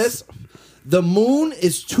ready for this? The moon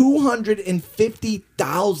is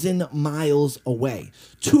 250,000 miles away.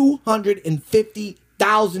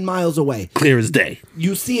 250,000 miles away. Clear as day.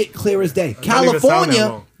 You see it clear as day. don't even sound that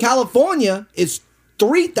long. California is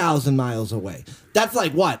 3,000 miles away. That's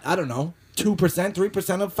like what? I don't know. 2%,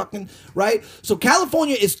 3% of fucking, right? So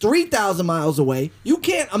California is 3,000 miles away. You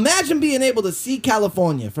can't imagine being able to see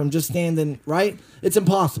California from just standing, right? It's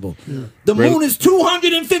impossible. The Really? moon is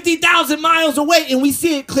 250,000 miles away and we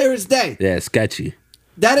see it clear as day. Yeah, it's sketchy.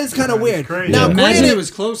 That is kind of weird. crazy. Now, Imagine granted, it was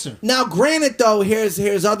closer. Now, granted, though, here's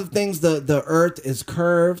other things. The Earth is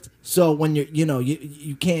curved, so when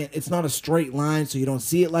you can't. It's not a straight line, so you don't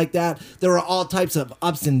see it like that. There are all types of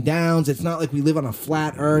ups and downs. It's not like we live on a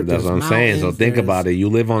flat Earth. That's what I'm saying. So think about it. You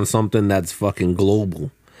live on something that's fucking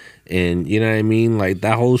global, and you know what I mean. Like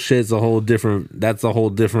that whole shit's a whole different. That's a whole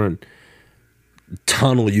different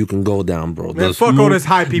tunnel you can go down, bro. Man, The fuck all this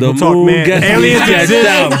high people the talk, moon man. gets- Aliens gets exist.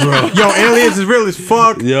 down, bro. Yo, aliens is real as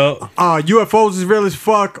fuck. Yo. UFOs is real as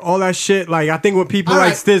fuck. All that shit. Like, I think when people All like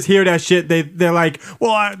right. this hear that shit, they're like,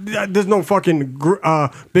 well, there's no fucking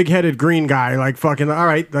big-headed green guy. Like, fucking, all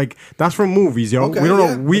right. Like, that's from movies, yo. Okay, we don't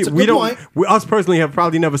yeah. know. We That's a good don't. point. Us personally have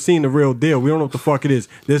probably never seen the real deal. We don't know what the fuck it is.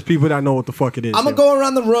 There's people that know what the fuck it is. I'm yo. gonna go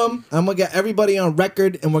around the room. I'm gonna get everybody on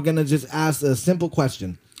record, and we're gonna just ask a simple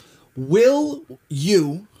question: will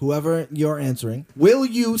you, whoever you're answering, will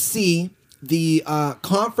you see the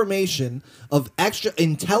confirmation of extra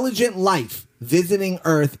intelligent life visiting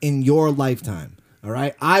Earth in your lifetime? All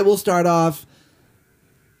right, I will start off.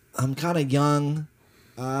 I'm kind of young.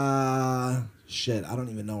 Shit, I don't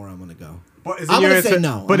even know where I'm gonna go. But isn't I'm your gonna say answer-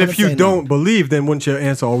 no. But I'm if gonna you say no. don't believe, then wouldn't your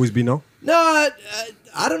answer always be no? No,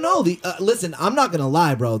 I don't know. Listen, I'm not gonna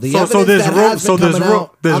lie, bro. The So evidence there's that room- has so been there's coming room-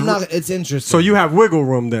 out, there's I'm room- not. It's interesting. So you have wiggle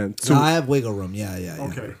room then. To, I have wiggle room. Yeah.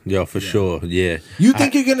 okay. Yo, for sure. Yeah. You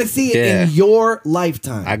think you're gonna see it yeah. in your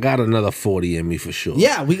lifetime? I got another 40 in me for sure.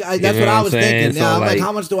 yeah, that's know what what I I'm was saying? thinking. So, Yeah, I'm like, like-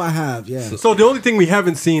 how much do I have? Yeah. So the only thing we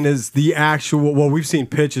haven't seen is the actual. Well, we've seen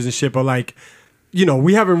pictures and shit, but like,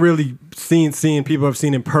 we haven't really seen people have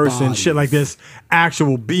seen in person shit like this.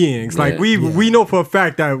 Actual beings, like Yeah. we know for a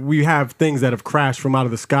fact that we have things that have crashed from out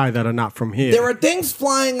of the sky that are not from here. There are things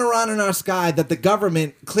flying around in our sky that the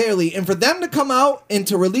government clearly, and for them to come out and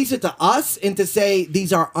to release it to us and to say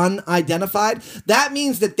these are unidentified, that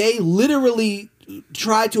means that they literally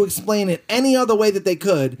tried to explain it any other way that they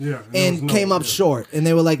could, and came up short. And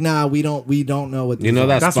they were like, "Nah, we don't know what." You know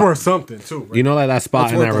that. That's spot- worth something too. Right? You know like that spot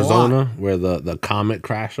That's in worth a Arizona where the comet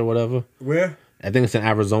crashed or whatever? Where? I think it's in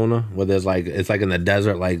Arizona where there's like it's like in the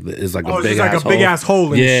desert, like it's like Oh, a it's big just like ass a big ass hole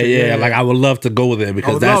in the Yeah, shit. yeah. Yeah, Like yeah. I would love to go there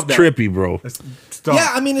because would that's love that. trippy, bro. Yeah,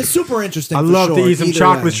 I mean, it's super interesting. I for love sure, to eat some either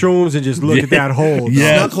chocolate way. shrooms and just look at that hole.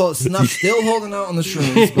 Yeah. Snuck still holding out on the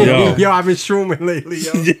shrooms. but- Yo. Yo, I've been shrooming lately.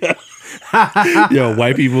 Yo. Yo,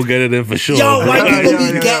 white people get it in for sure. Yo, man. white people Yeah,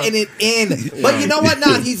 be yeah. getting it in. But you know what?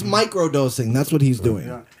 Nah, he's microdosing. That's what he's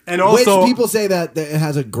doing. And also- which people say that it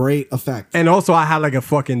has a great effect. And also, I had like a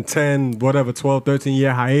fucking 12, 13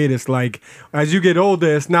 year hiatus. Like, as you get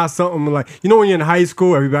older, it's not something like, when you're in high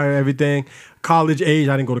school, everything, college age,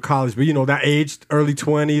 I didn't go to college, but that age, early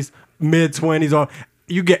 20s, mid 20s, or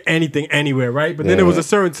you get anything anywhere, right? But then there was a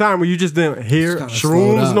certain time where you just didn't hear kinda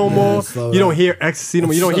slowed shrooms up. no Yeah, more. it slowed You don't up. hear ecstasy no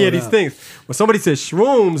more. You don't It hear slowed these up. things. When somebody says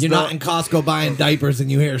shrooms, You're dog, not in Costco buying diapers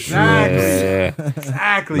and you hear shrooms. Yeah.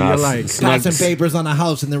 exactly. Nah, You're like, Passing papers on the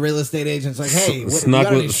house and the real estate agent's like, hey, what, you Snuck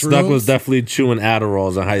got any was, Snuck was shrooms? definitely chewing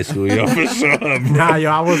Adderalls in high school, yo, for sure. Bro. nah,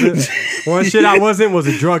 yo, I wasn't. One shit I wasn't was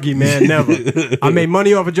a druggie, man. Never. I made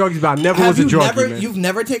money off of druggies, but I never Have was a you druggie, never, man. you've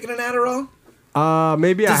never taken an Adderall?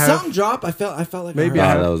 Maybe I Did have. something drop? I felt like Maybe I I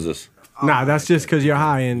heard. have. Nah, that was just. Nah, that's just because you're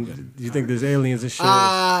high and you think there's aliens and shit.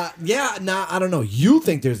 Yeah, nah, I don't know. You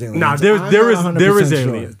think there's aliens? Nah, I'm there not is 100%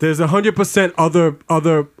 aliens. There's 100%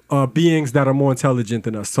 other beings that are more intelligent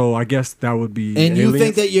than us. So I guess that would be. And you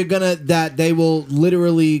aliens. think that they will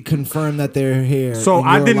literally confirm that they're here? So in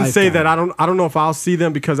I your didn't say lifetime? that. I don't know if I'll see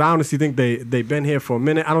them because I honestly think they've been here for a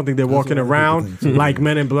minute. I don't think they're walking what other people around think, like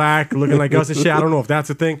Men in Black, looking like us and shit. I don't know if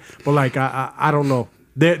that's a thing, but like I don't know.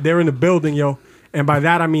 They're in the building, yo. And by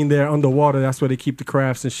that I mean they're underwater. That's where they keep the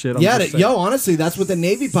crafts and shit. I'm Yeah, just saying. honestly, that's what the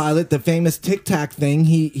Navy pilot, the famous Tic Tac thing.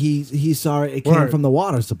 He saw it. It came Word. from the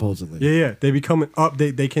water, supposedly. Yeah. They be coming up.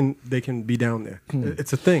 They can be down there. Hmm.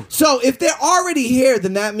 It's a thing. So if they're already here,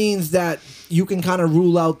 then that means that you can kind of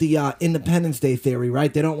rule out the Independence Day theory,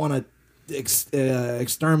 right? They don't want to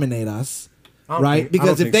exterminate us, right? think- I don't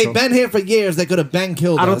Because if think they've so. been here for years, they could have been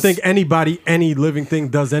killed us. I don't think any living thing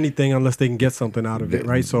does anything unless they can get something out of it,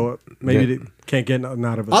 right? So maybe they can't get nothing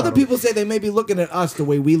out of it. Other people say they may be looking at us the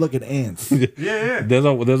way we look at ants. Yeah.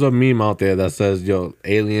 There's a meme out there that says, yo,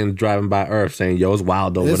 aliens driving by Earth saying, yo, it's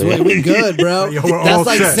wild over This there. way we good, bro. Yo, we're all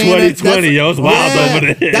set. 2020, yo, it's wild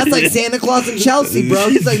over there. That's like Santa Claus in Chelsea, bro.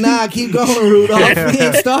 He's like, nah, keep going, Rudolph. We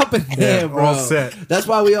ain't stopping there, bro. all set. That's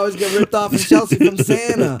why we always get ripped off in Chelsea from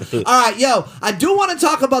Santa. All right, yo, I do want to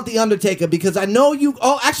talk about The Undertaker because I know you.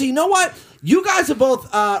 Oh, actually, you know what? You guys are both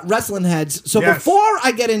wrestling heads. So Yes. before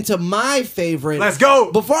I get into my favorite, Let's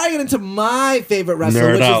go. Before I get into my favorite wrestler,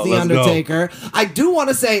 Nerd which out, is The let's go. Undertaker, I do want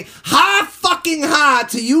to say fucking ha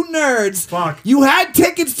to you nerds. Fuck. You had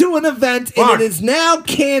tickets to an event Fuck. and it is now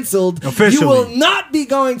canceled. Officially. You will not be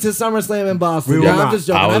going to SummerSlam in Boston. We will No, I'm not. just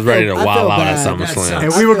joking. I was feel- ready to I wild feel out at bad. SummerSlam.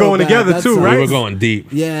 And I we were feel going bad. together That too, sucks. right? We were going deep.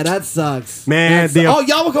 Yeah, that sucks. Man, That sucks. the- Oh,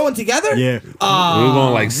 y'all were going together? Yeah. We were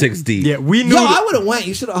going like 6 deep. Yeah, we knew. Yo, I would have went.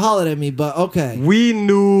 You should have hollered at me, but okay. We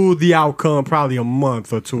knew the outcome probably a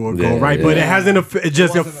month or two ago, Yeah, right? But it yeah. hasn't. It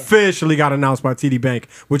just officially got announced by TD Bank,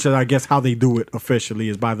 which is, I guess, how they do it officially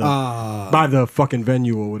is by the fucking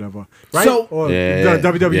venue or whatever, right? So- or Yeah, the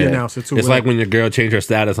WWE yeah. announced it too. It's whatever. like when your girl changed her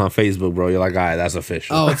status on Facebook, bro. You're like, all right, that's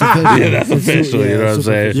official. Oh, it's official. Yeah, that's official, you know what I'm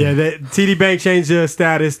saying? Yeah, TD Bank changed their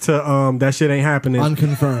status to that shit ain't happening,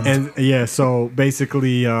 Unconfirmed. and yeah, so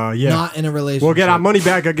basically, yeah, Not in a relationship. we'll get our money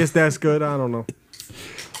back. I guess that's good. I don't know.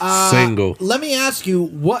 Single. Let me ask you,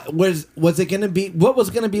 what was it going to be? What was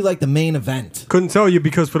going to be like the main event? Couldn't tell you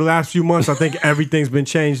because for the last few months, I think everything's been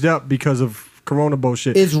changed up because of Corona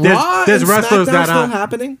bullshit. Is Raw there's and wrestlers SmackDown that still aren't.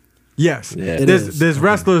 happening? Yes, Yeah. It there's is. there's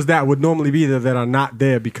wrestlers that would normally be there that are not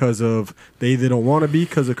there because of they either don't want to be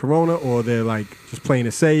because of Corona or they're like just playing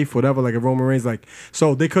it safe, whatever. Like a Roman Reigns, like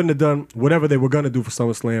so they couldn't have done whatever they were gonna do for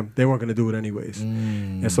SummerSlam. They weren't gonna do it anyways.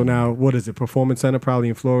 And so now what is it? Performance Center, probably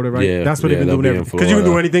in Florida, right? Yeah, That's what yeah, they've been they'll doing be in everything because you can do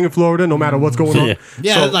Florida. anything in Florida, no matter what's going on. Yeah.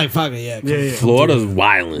 Yeah, So- like fuck it, yeah. Yeah, yeah. Florida's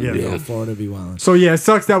wilding. Yeah. Yeah. Florida be wild. So yeah, it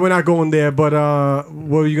sucks that we're not going there. But what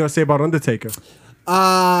were you gonna say about Undertaker?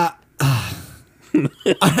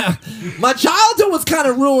 My childhood was kind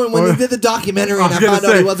of ruined when he did the documentary, and was I gonna found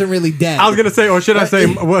out say- he wasn't really dead. I was gonna say, or should I say,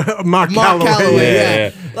 Mark Mark Calloway? Calloway,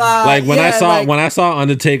 Yeah. yeah. Like when yeah, I saw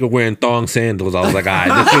Undertaker wearing thong sandals, I was like, all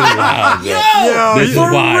right, this is wild. Yo. Yo, This is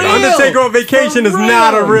for wild. real. Undertaker on vacation is For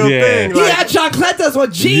not a real. real Yeah. thing. He Like, had chancletas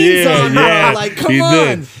with jeans Yeah, on, bro. yeah, Like, come he on.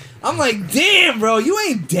 did. I'm like, damn, bro, you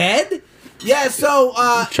ain't dead. Yeah, so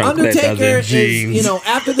Chancletas Undertaker and is, jeans. you know,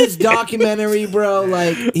 after this documentary, bro,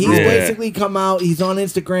 like he's Yeah. basically come out. He's on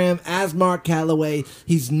Instagram as Mark Calloway.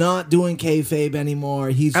 He's not doing kayfabe anymore.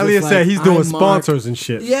 He's just Elliot like, said he's doing I'm Mark. sponsors and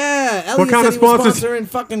shit. Yeah, Elliot What kind said of he was sponsors? sponsoring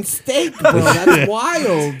fucking steak, bro. That's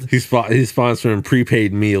wild. He's sponsoring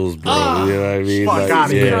prepaid meals, bro. You know what I mean? fuck Like,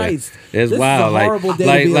 outta here. yeah. Christ. It's This is wild. a horrible day to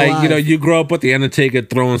like, be like alive. you know, you grow up with the Undertaker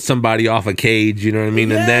throwing somebody off a cage. You know what I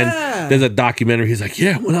mean? And Yeah. then there's a documentary. He's like,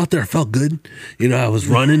 yeah, I went out there, I felt good. You know, I was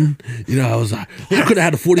running. You know, I could have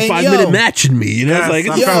had a 45-minute yo. match in me. You know, Yes, it's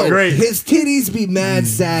like I felt Yo, great. his titties be mad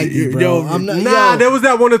saggy, bro. Yo, I'm not, Nah, yo, there was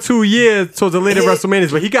that 1 or 2 years towards the later He-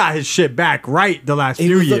 WrestleManias, but he got his shit back right the last he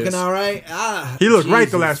few was years. looking all right. He looked right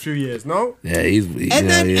the Jesus. last few years, no? yeah, he's And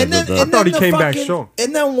then, and then, and thought then he the came back fucking- strong.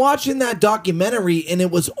 And then watching that documentary, and it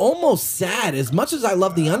was almost sad. As much as I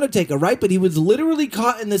love the Undertaker, right? But he was literally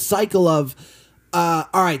caught in this cycle of, all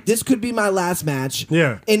right, this could be my last match.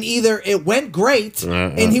 Yeah. And either it went great,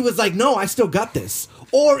 and he was like, no, I still got this.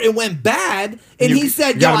 Or it went bad, and You he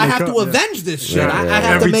said, yo, gotta I make have up, to yeah. avenge this shit. Yeah, I yeah.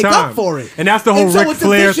 have to make up for it. And that's the whole so Ric it's a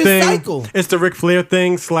Flair vicious thing. cycle. It's the Ric Flair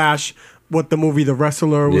thing / what the movie The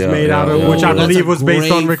Wrestler was Yeah, made yeah, out of, yeah. which I That's believe a was based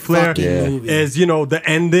on great Ric Flair. fucking Yeah. movie. Is, you know, the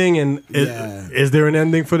ending, and Yeah. is there an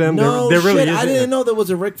ending for them? No there really shit, isn't. I didn't know there was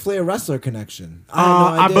a Ric Flair wrestler connection. I had no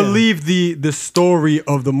I idea. believe the story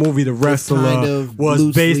of the movie The Wrestler kind of was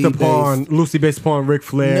loosely loosely based upon Ric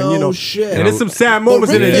Flair. No and, you know, shit. and there's some sad But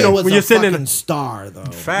moments Ric in it. Flair You know, was when a you're sitting in fucking star though.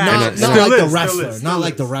 Fact. Not, And not still like is, the still wrestler. is, Not still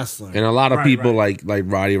like is. the wrestler. And a lot of Right, people right. like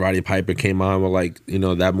Roddy Piper came on were like, you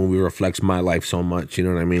know, that movie reflects my life so much. You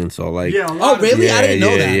know what I mean? So like, Yeah, a Oh lot of- really? I didn't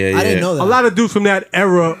know Yeah, that. yeah, I didn't yeah. know that. a lot of dudes from that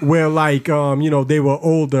era where like you know, they were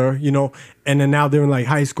older, you know, and then now they're in like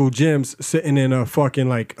high school gyms sitting in a fucking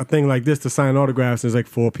like a thing like this to sign autographs. There's like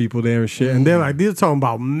 4 people there and shit, and they're like, these are talking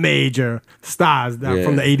about major stars that Yeah,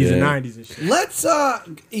 from the 80s and yeah. 90s and shit. Let's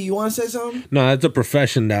you want to say something? no, it's a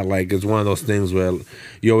profession that like is one of those things where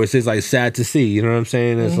you always say it's like sad to see. You know what I'm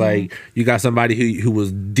saying? It's like you got somebody who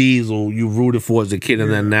was Diesel, you rooted for as a kid,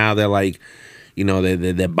 and then now they're like, you know,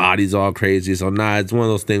 their body's all crazy. So nah, it's one of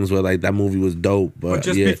those things where like that movie was dope, but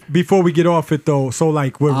Just yeah. before we get off it though, so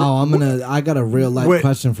like we're I got a real life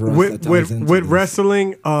question for us. that ties into with this.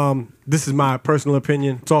 wrestling, this is my personal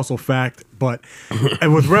opinion. It's also fact, but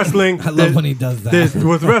with wrestling, I love when he does that.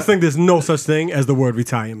 With wrestling, there's no such thing as the word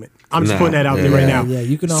retirement. I'm just Nah, putting that out there yeah. right now. Yeah,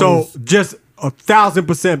 you can So always- just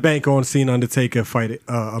 1,000% bank on seeing Undertaker fight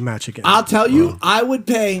a match again. I'll tell you, I would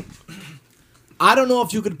pay. I don't know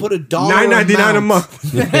if you could put a dollar. $9.99 a amount.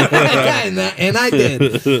 month. and I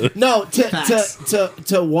did. No, Facts.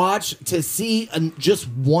 to watch, to see just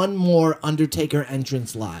one more Undertaker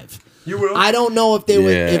entrance live. You will. I don't know if they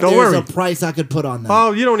would. Yeah. If Don't there's worry. a price I could put on that.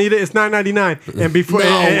 Oh, you don't need it. It's $9.99. And before No,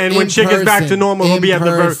 and when in shit gets back to person. normal, he'll In be at the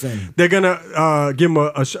person. They're gonna give him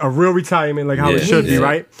a real retirement, like how it Yeah. should be, Yeah.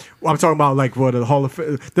 right? I'm talking about like what a Hall of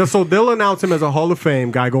Fame. So they'll announce him as a Hall of Fame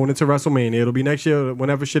guy going into WrestleMania. It'll be next year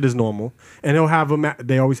whenever shit is normal, and he'll have a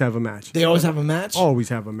they always have a match. They always have a match. Always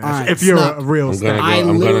have a match. All right, if you're Snuck. a real I'm star. gonna I I'm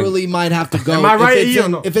gonna- literally might have to go. Am I right? If it's, You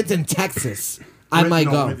in, don't know. if it's in Texas, I might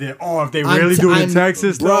No, go. with it. Oh, if they really do it in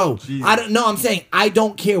Texas, bro. though? Jesus. I don't know. I'm saying I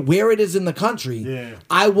don't care where it is in the country. Yeah.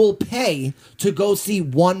 I will pay to go see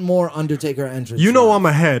one more Undertaker entrance. You know live. I'm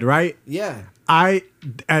ahead, right? Yeah.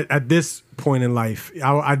 At this point in life,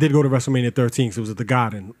 I did go to WrestleMania 13 because it was at the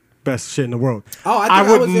Garden, best shit in the world. Oh, I think I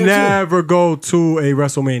I would was there, too. never go to a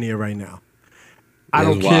WrestleMania right now. I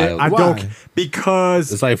That's don't care. wild. I Why? don't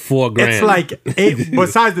because It's like $4,000. it's like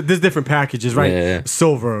besides there's different packages, right? Yeah.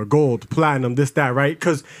 Silver, gold, platinum, this, that, right?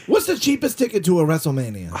 Because What's the cheapest ticket to a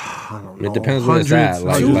WrestleMania? It depends where it's at.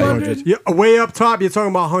 Like, 200? Yeah, way up top, you're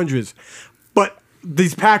talking about hundreds. But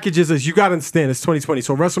these packages, as you got to understand, it's 2020.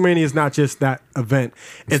 So WrestleMania is not just that event.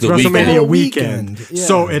 It's the weekend. WrestleMania The weekend. weekend, yeah.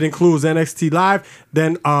 So it includes NXT Live,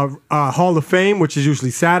 then Hall of Fame, which is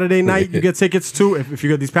usually Saturday night. You get tickets to if you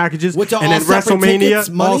get these packages. Which are and all then separate tickets,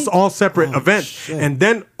 WrestleMania, money? all separate Oh, events. shit. And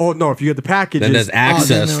then, if you get the packages. Then there's access.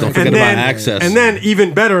 then Don't there- forget And about then, access. and then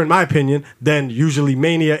even better, in my opinion, than usually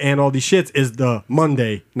Mania and all these shits is the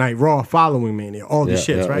Monday Night Raw following Mania. All these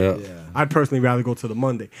Yeah, shits, yeah, right? yeah. Yeah. I'd personally rather go to the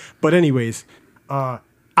Monday. But anyways,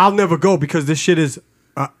 I'll never go because this shit is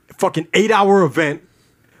a fucking 8-hour event.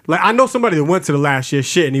 Like I know somebody that went to the last year's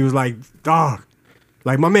shit and he was like, dog,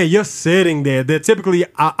 like my man, you're sitting there. They're typically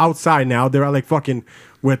outside now. They're at like fucking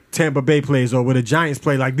where Tampa Bay plays or where the Giants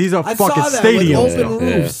play. Like these are I fucking saw that stadiums. with open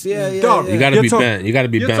Yeah. roofs. Yeah. Dog, yeah. You gotta You're be talking- bent. You gotta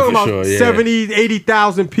be You're bent talking for about sure. Yeah. 70,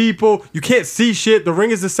 80,000 people. You can't see shit. The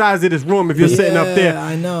ring is the size of this room if you're sitting up there. Yeah,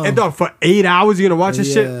 I know. And dog, for 8 hours you're gonna watch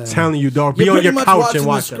this Yeah. shit? Telling you, dog, be You're on pretty your much couch watching and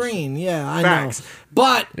watch the that shit. screen. Yeah, I Facts. know.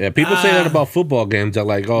 But Yeah, people say that about football games. They're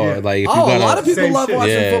like, oh, Yeah. like if you Oh, gotta, a lot of people Same love shit.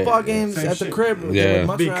 watching Yeah. football games Same at the shit. crib. They Yeah. would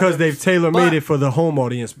much Because rather- they've tailor But- made it for the home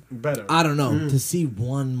audience better. I don't know. To see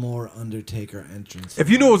one more Undertaker entrance. If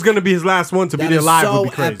you knew it was gonna be his last one, to be that there is live so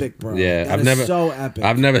would be crazy. epic, bro. Yeah, That I've is never, so epic.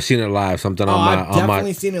 I've never seen it live. Something Oh, on my, I've on my,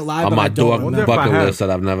 definitely seen it live, on but my I don't bucket remember. If I have. list that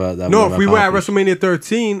I've never. That I've No, never if we were at accomplished. WrestleMania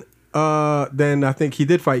 13, then I think he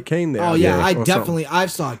did fight Kane there. Oh yeah, Yeah, I or something. definitely I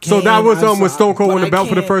saw. Kane, So that was I saw- when Stone Cold but won the I belt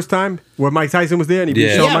for the can't- first time, where Mike Tyson was there and he beat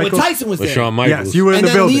Yeah. Shawn Yeah, when Michaels. Tyson was with there. Shawn Michaels. Yes, you were in And the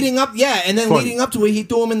then building. leading up, and then Funny. leading up to it, he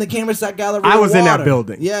threw him in the Camera Gallery. I was in that water.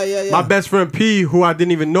 building. Yeah. My best friend P, who I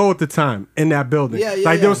didn't even know at the time, in that building. Yeah,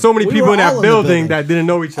 Like there were so many We people were in all that the building that didn't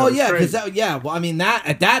know each Oh other. yeah, It's because crazy. well, I mean that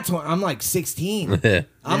at that time I'm like 16.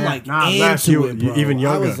 I'm Yeah. like Nah, into less, you- it, bro. even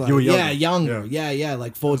younger. I was like, You were yeah, younger. younger. Yeah,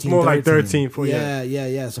 like 14. more like 13. 13,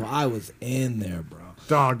 Yeah. So I was in there, bro.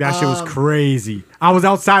 Dog, that shit was crazy. I was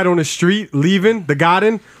outside on the street leaving the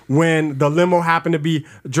garden when the limo happened to be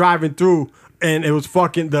driving through, and it was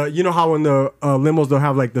fucking you know how in the limos they'll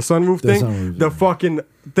have like the sunroof thing? sunroof, The fucking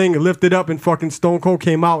thing lifted up and fucking Stone Cold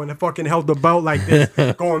came out and it fucking held the belt like this,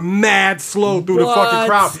 going mad slow through the fucking What?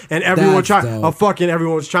 crowd. And everyone That's dope.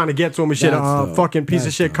 everyone was trying to get to him and shit. That's A dope. fucking piece of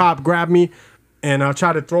That's shit dope. cop grabbed me and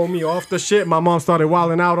tried to throw me off the shit. My mom started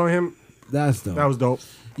wilding out on him. That's dope. That was dope.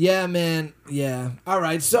 Yeah, man. Yeah. All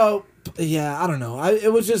right. So, yeah, I don't know.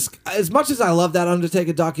 It was just as much as I love that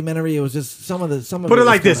Undertaker documentary. It was just some of Put it was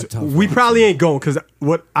like this: kinda tough we watching. probably ain't going because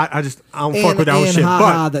what I don't fuck with that and shit.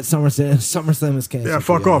 haha, But that SummerSlam is canceled. yeah,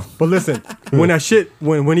 for fuck y'all. off. But listen, when that shit,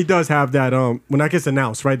 when he does have that, when that gets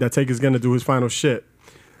announced, right, that Taker's gonna do his final shit.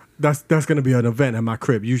 That's gonna be an event at my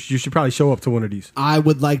crib. You should probably show up to one of these. I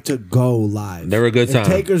would like to go live. They're a good If time.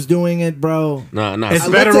 Taker's doing it, bro. Nah. It's let's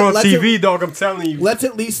better it- on let's TV, it- dog. I'm telling you. Let's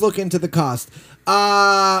at least look into the cost.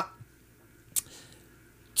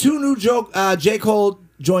 2 new J. Cole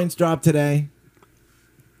joints dropped today.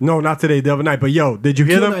 No, not today. The other night. But yo, did you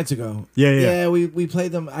hear 2 them? nights ago. Yeah. Yeah, we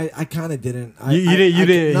played them. I kind of didn't. You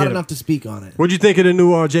didn't Not hear enough them. to speak on it. What'd you think of the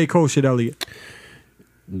new J. Cole shit, Elliot?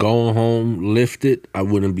 Going home lifted, I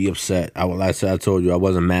wouldn't be upset. Like I said, I told you I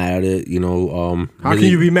wasn't mad at it. You know, How really- can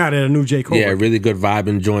you be mad at a new J. Cole? Yeah, really good vibe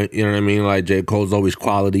and joint. You know what I mean? Like J. Cole's always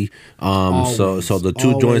quality. So the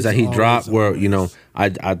two Always, joints that he always, dropped were, you know,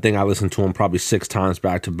 always. I think I listened to him probably 6 times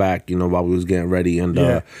back to back. You know, while we was getting ready, and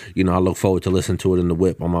Yeah. you know, I look forward to listening to it in the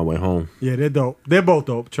whip on my way home. Yeah, they're dope. They're both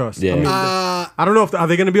dope. Trust. Yeah. I mean, I don't know if are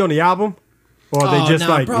they gonna be on the album or are they just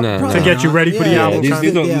like nah. to get you ready for the Yeah, album? these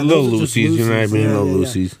kinda? are Yeah, little those are just loosies. You know what I loosies. mean? Yeah, Little yeah, yeah.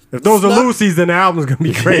 loosies. If those are Snuck- Lucy's, then the album's gonna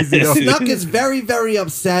be crazy. though. Snuck is very, very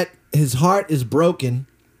upset. His heart is broken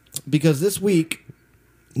because this week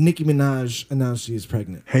Nicki Minaj announced she is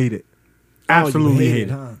pregnant. Hate it. Absolutely hate hate it,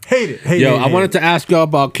 it. huh? Hate it. Hate Yo, it. I wanted to ask y'all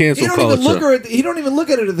about cancel He don't culture. even look at it. He don't even look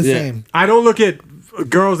at it the Yeah. same. I don't look at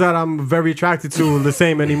girls that I'm very attracted to the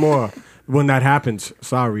same anymore when that happens.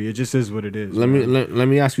 Sorry, it just is what it is. let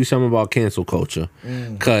me ask you something about cancel culture,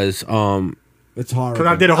 because It's horrible. Because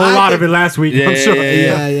I did a whole lot of it last week. I'm sure.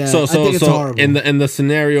 Yeah. So I think it's horrible. in the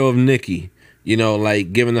scenario of Nicki, you know,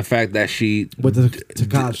 like given the fact that she with the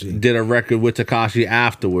Tekashi. did a record with Tekashi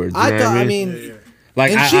afterwards, you I know thought. what I mean,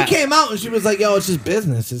 like and she I- came out and she was like, "Yo, it's just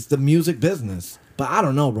business. It's the music business." But I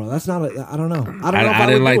don't know, bro. That's not. I don't know. I don't know. If I I didn't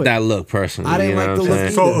would do like it. that look personally. I didn't you know like what the I'm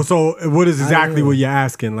look saying? either. So what is exactly really- what you're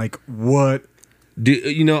asking? Like what? Do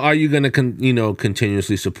you know? Are you gonna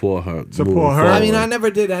continuously support her? Support moving her? forward? I mean, I never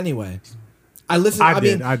did anyway. I listened. I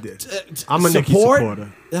mean, did. I'm a Nicki support.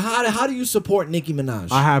 supporter. How do you support Nicki Minaj?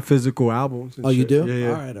 I have physical albums. and Oh, you shit. do?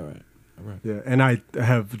 Yeah. All right. Yeah, and I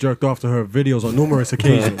have jerked off to her videos on numerous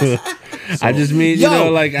occasions. I just mean, Yo, you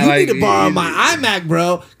know, like you I like need to borrow my iMac,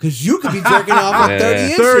 bro, because you could be jerking off on 30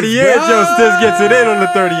 inches. 30 inch, bro. yo, Stiz gets it in on the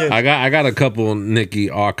 30 inch. I got a couple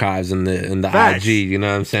Nicki archives in the Facts. IG. You know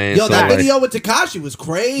what I'm saying? Yo, that like, video with Tekashi was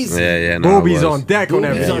crazy. Yeah, no, it Boobies was. on deck on Boobies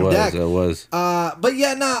everything. on deck. It was. But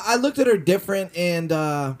yeah, nah, I looked at her different, and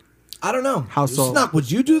I don't know. How so? Snuck,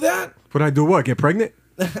 would you do that? Would I do what? Get pregnant?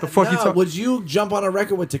 The fuck you Nah, talking? would you jump on a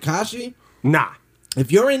record with Tekashi? Nah.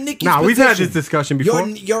 If you're in Nicki's Nah, position, we've had this discussion before.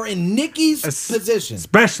 You're in Nicki's Es- position,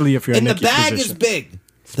 Especially if you're in and the Nicki's bag position. is big.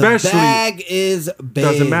 Especially- the bag is big.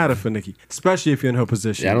 Doesn't matter for Nicki. Especially if you're in her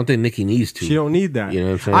position. Yeah, I don't think Nicki needs to. She don't need that. You know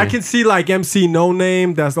what I'm saying? I can see like MC No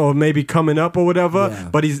Name that's or maybe coming up or whatever, Yeah.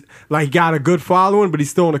 but he's like got a good following, but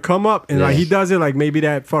he's still on the come up, and like Yeah. he does it like maybe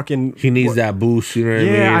that fucking. He needs that boost, you know what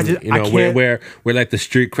Yeah, I I mean? just- you I know, can't- where like the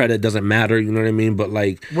street credit doesn't matter, you know what I mean? But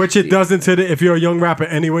like Which it doesn't to the if you're a young rapper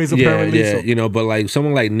anyways apparently. yeah, so. you know, but like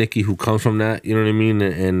someone like Nicki who comes from that, you know what I mean?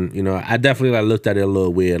 And you know, I definitely like looked at it a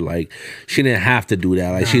little weird. Like she didn't have to do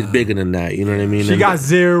that. Like she's bigger than that, you know what I mean? She And- got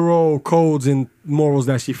zero codes and morals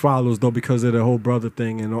that she follows though because of the whole brother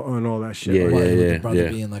thing and all that shit. Yeah, Like, What, with yeah, the brother yeah.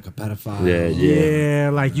 being like a pedophile.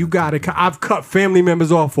 Yeah, like you gotta. I've cut family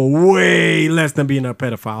members off for way less than being a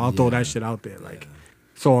pedophile. I'll throw that shit out there. Like,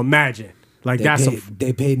 so imagine, like They that's paid,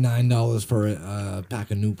 they paid $9 for a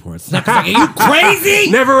pack of Newports. Snuck's like, are you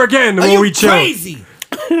crazy? never again Are when you we chill. crazy?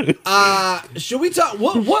 Should we talk?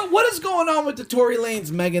 What is going on with the Tory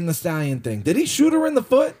Lanez Megan Thee Stallion thing? Did he shoot her in the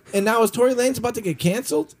foot, and now is Tory Lanez about to get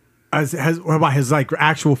canceled? What about his like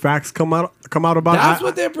actual facts come out about? That's it?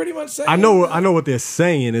 what they're pretty much saying. I know what they're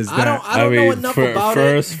saying is that I don't know enough about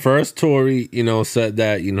it. First, Tory, you know, said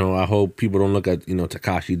that, you know, I hope people don't look at, you know,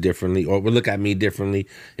 Tekashi differently or would look at me differently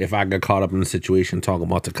if I got caught up in the situation talking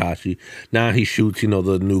about Tekashi. Now he shoots, you know,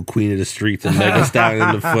 the new queen of the streets and Megan Thee Stallion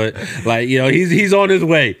in the foot. Like, you know, he's on his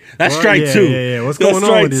way. That's Well, strike yeah, two. yeah. What's That's going on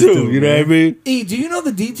strike with this two, dude, you know man? what I mean? E, do you know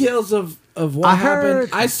the details of what I happened? heard-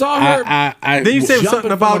 I saw her. Then you say jumping something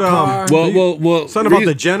from about a car. well, something about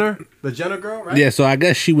the Jenner girl, right? Yeah, so I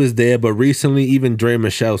guess she was there, but recently even Dre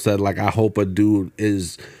Michelle said, like, I hope a dude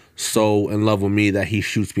is so in love with me that he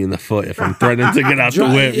shoots me in the foot if I'm threatening to get out the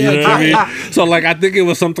whip. You know what I mean? So, like, I think it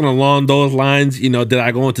was something along those lines. You know, did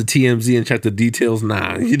I go into TMZ and check the details?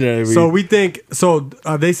 Nah. You know what I mean? So we think. So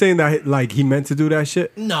are they saying that like he meant to do that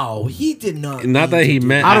shit? No, he did not. Not that he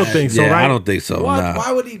meant. I don't think so, Yeah, right? I don't think so. What? Nah.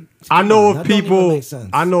 Why would he? I Come know on, of that don't even people. make sense.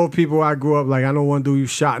 I know of people. I grew up like I know one dude who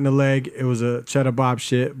shot in the leg. It was a Cheddar Bob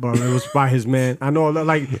shit, but it was by his man. I know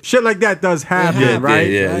like shit like that does happen, Yeah, right?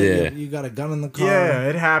 yeah. You got a gun in the car. Yeah,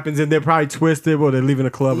 it happens, and they're probably twisted, or they're leaving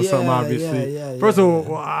a club or something. Yeah, Obviously, yeah, first of all, yeah.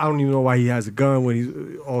 well, I don't even know why he has a gun when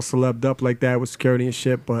he's all celebed up like that with security and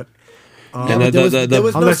shit. But And But there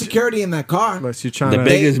was no unless you- security in that car. unless you're trying The to,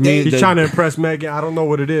 biggest me. he's trying to impress Megan. I don't know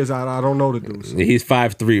what it is. I don't know the dudes. He's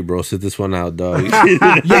 5'3", bro. Sit this one out, dog. Yo,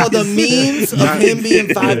 the memes of him being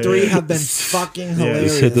 5'3" have been fucking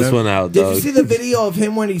hilarious. Sit this one out, Did dog. you see the video of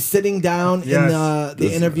him when he's sitting down in Yes.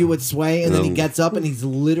 the interview with Sway, and then he Um, gets up and he's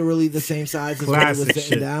literally the same size as when he was Classic sitting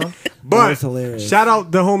shit. down? That But was hilarious. shout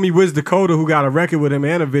out the homie Wiz Dakota who got a record with him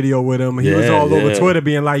and a video with him. He was Yeah, all over yeah. Twitter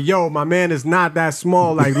being like, "Yo, my man is not that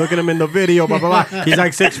small. Like, look at him in the video. Blah blah blah. He's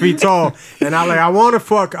like 6 feet tall." And I want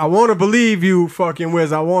to believe you, fucking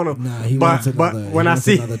Wiz. I want to. Nah, he but wants another. when he I wants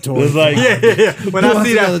see, another Tory. It's like- yeah. When He I wants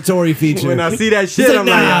see another that, Tory feature. when I see that shit, like, I'm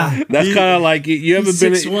nah. like, That's kind of like you ever He's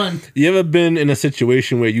been 6'1". you ever been in a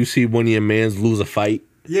situation where you see one of your mans lose a fight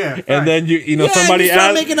Yeah. And then you know Yeah, somebody you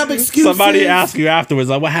start asked making up excuses. somebody asked you afterwards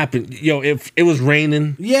like what happened? Yo, if it was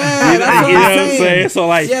raining. Yeah, that's what You know I'm what I'm saying. saying? So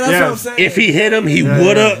like Yeah, that's what I'm saying. if he hit him, he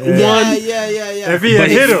would have won. Yeah. If he had But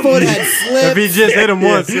hit his him, foot had slipped. if he just hit him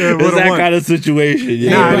once, it It's would that have won. kind of situation. You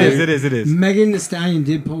Nah, know? it is. Megan Thee Stallion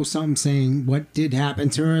did post something saying what did happen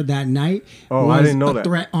to her that night. Oh, I was didn't know a that.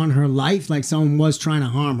 threat on her life, like someone was trying to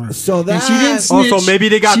harm her. So And that- she didn't snitch. Also, maybe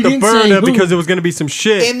they got She the didn't say burner who. because it was going to be some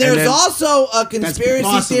shit. And there's then- also a conspiracy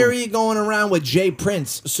possible. theory going around with Jay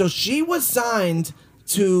Prince. So she was signed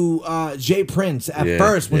to Jay Prince at Yeah,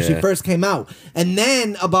 first when she yeah. first came out, and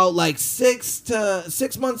then about like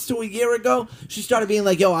 6 months to a year ago, she started being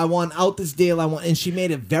like, "Yo, I want out this deal. I want," and she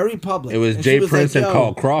made it very public. It was And Jay she Prince like, and "Yo."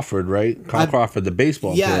 Carl Crawford, right? Carl Crawford, the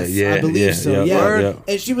baseball Yes, player. Yeah, I believe so. Yeah.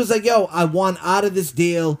 And she was like, "Yo, I want out of this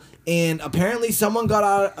deal," and apparently someone got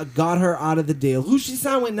her out of the deal. Who's she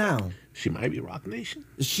signed with now? She might be Rock Nation.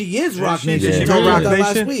 She is Rock she- Nation. yeah. She told me Rock that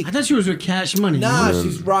last Nation? week. I thought she was with Cash Money. Nah, no?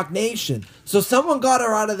 she's Rock Nation. So someone got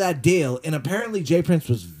her out of that deal, and apparently Jay Prince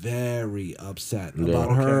was very upset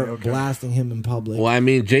about her blasting him in public. Well, I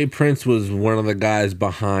mean, Jay Prince was one of the guys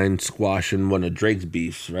behind squashing one of Drake's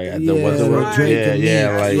beefs, right? At the- Yeah, what's the word? with Drake and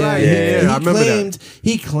yeah, Meek. like, Right, yeah. I remember that.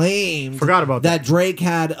 He claimed Forgot about that Drake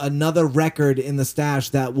had another record in the stash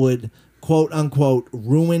that would quote unquote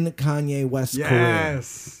ruin Kanye West's career.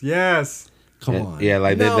 Yes. Come on. Yeah,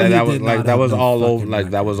 like No, that he was did like not that have was no all over, fucking like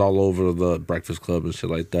that record. was all over the Breakfast Club and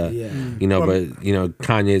shit like that. Yeah. You know, but you know,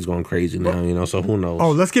 Kanye's going crazy now. You know, so who knows?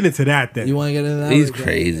 Oh, let's get into that then. You want to get into that? He's Okay.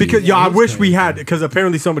 crazy. Because I he's wish we crazy. had because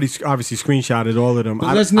apparently somebody obviously screenshotted all of them. But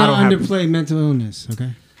I, let's I not don't have- underplay mental illness,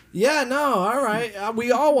 okay? Yeah, no, all right.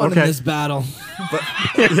 We all won in Okay. this battle.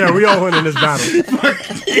 Yeah, we all win in this battle.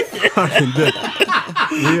 Fucking dick.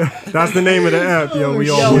 That's the name of the app, yo. We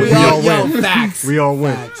all win. We all win. facts. We all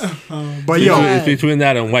win. But It's yo, it's between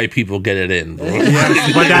that and white people get it in, bro.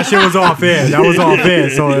 yeah, but that shit was off air. That was off air.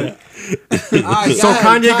 So, All right, so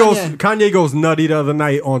go ahead, Kanye goes nutty the other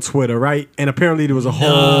night on Twitter, right? And apparently there was a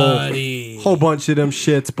whole bunch of them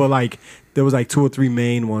shits, but like there was like 2 or 3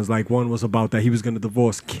 main ones. Like one was about that he was gonna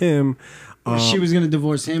divorce Kim. She was gonna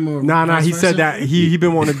divorce him or Nah, vice he versa? said that he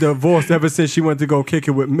been wanting to divorce ever since she went to go kick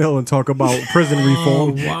it with Mill and talk about prison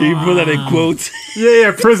reform. You put that in quotes.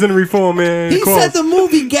 Yeah, prison reform, man. He Quotes. said the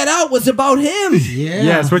movie Get Out was about him. Yeah.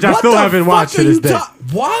 Yes, which I What still the haven't fuck watched to are this you day.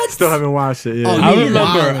 What? Still haven't watched it. Yeah. Oh, I you remember.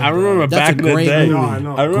 wildin', I remember bro. That's back a in the great day. movie. I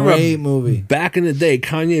know. I remember Great movie. back in the day.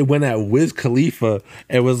 Kanye went at Wiz Khalifa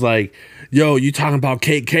and was like, "Yo, you talking about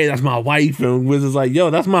KK? That's my wife." And Wiz is like, "Yo,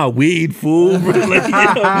 that's my weed, fool." Like,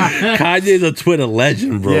 Kanye's a Twitter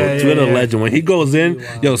legend, bro. Yeah, yeah, Twitter yeah. legend. When he goes in,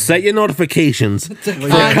 yo, set your notifications for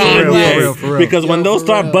Kanye, Kanye for real. because when Yo, those for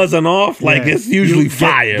start real. buzzing off, like Yeah. it's usually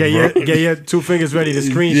fire, Get bro. your 2 fingers ready to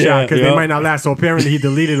screenshot Yeah, because yeah. they might not last. So apparently he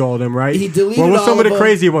deleted all of them, right? He deleted What was all some of of the them.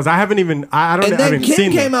 crazy ones? I haven't even. I And haven't then Kim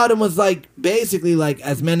seen came them. out and was like, basically, like,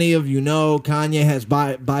 as many of you know, Kanye has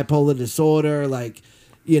bipolar disorder. Like,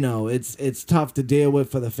 you know, it's tough to deal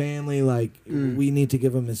with for the family. Like, we need to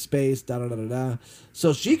give him his space. Da da da da da.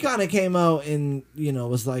 So she kind of came out and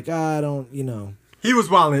was like, I don't, He was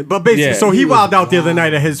wilding, but basically, Yeah. so he He was wilded out the other wild.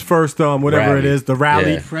 night at his first whatever it Rally. is, the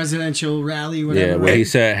rally. Yeah. presidential rally, Yeah, whatever. where he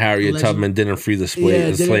said Harriet Legend. Tubman didn't free the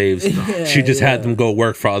Yeah, slaves. didn't- She just had yeah. them go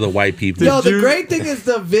work for other white people. Yo, the you- great thing is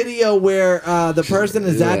the video where the person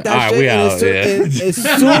is at that Alright, shit, we and out, as, soon, yeah. and as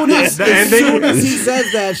soon as, The as ending? soon as he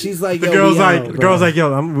says that, she's like, The Yo, girl's we like, out, bro.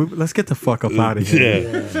 yo, let's get the fuck up out of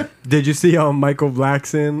here. Yeah. Did you see Michael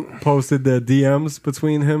Blackson posted the DMs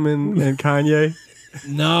between him and Kanye?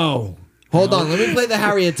 No. Hold on, let me play the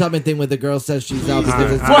Harriet Tubman thing where the girl says she's out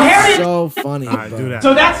because it's Well, Harriet- so funny. All right, bro. do that.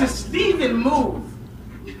 So that's a Stephen move.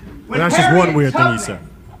 When That's just Harriet one weird thing he Tubman- said.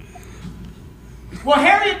 Well,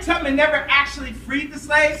 Harriet Tubman never actually freed the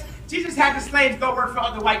slaves. She just had the slaves go work for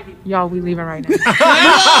other white people. Y'all, we leaving right now.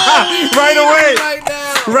 Right away. Right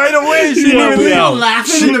now. Right away. She Yeah, didn't we even out.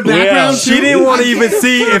 laughing in the background. She didn't want to even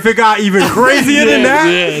see if it got even crazier than that.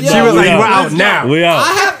 yeah, She was we like, out. "We're out now." We out.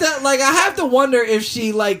 I have to wonder if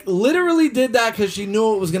she like literally did that because she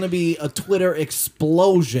knew it was gonna be a Twitter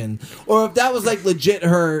explosion, or if that was like legit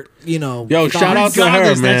her, Yo, thought. shout out to her,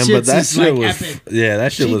 Regardless, that man. But shit's that just, shit like, was, epic. yeah,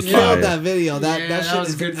 that shit She was killed fire. that video. That Yeah, that that shit was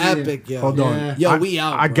is good video. epic, yo. Hold on. Yeah. Yo, we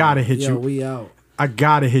out. I bro. gotta hit Yo, you. we out. I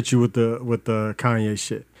gotta hit you with the Kanye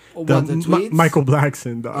shit. What, the tweets? Michael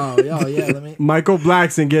Blackson, dog. Oh, yeah. Let me. Michael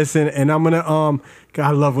Blackson gets in, and I'm gonna God,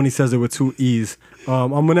 I love when he says it with 2 E's. I'm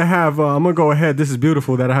gonna go ahead. This is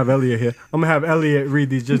beautiful that I have Elliot here. I'm gonna have Elliot read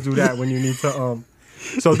these. Just do that when you need to.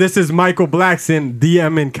 So this is Michael Blackson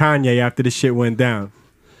DMing Kanye after the shit went down.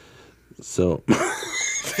 So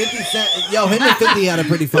 50 Cent. Yo, him and 50 had a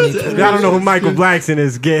pretty funny Y'all don't know who Michael Blackson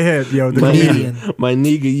is. Get hip, yo. The comedian. My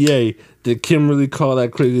nigga, yay. Did Kim really call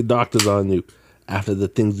that crazy doctors on you after the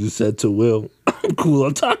things you said to Will? I'm cool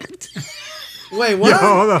on talking to you. Wait, what? Yo,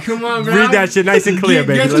 hold on. Come on, bro. Read that shit nice and clear,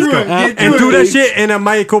 baby. Get Let's through go. it. Get And through do it. that shit in a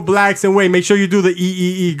Michael Blackson way. Make sure you do the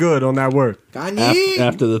E good on that word. Kanye.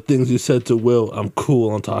 After the things you said to Will, I'm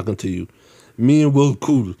cool on talking to you. Me and Will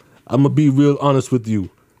cool. I'm going to be real honest with you.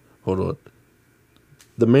 Hold on.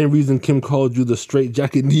 The main reason Kim called you the straight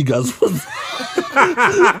jacket niggas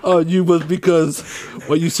was you was because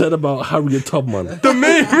what you said about Harriet Tubman. The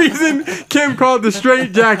main reason Kim called the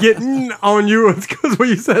straight jacket on you was because what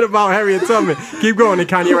you said about Harriet Tubman. Keep going, and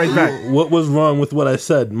Kanye right back. What was wrong with what I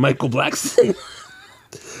said? Michael Blackson.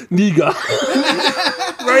 Nigga.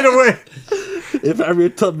 Right away. If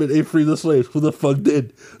Harriet Tubman ain't free the slaves, who the fuck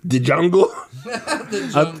did? The jungle?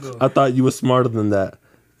 I thought you were smarter than that.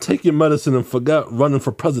 Take your medicine and forget running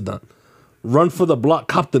for president. Run for the block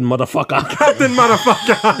captain, motherfucker. Captain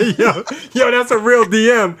motherfucker. Yo, that's a real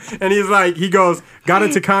DM. And he goes, got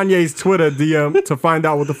into Kanye's Twitter DM to find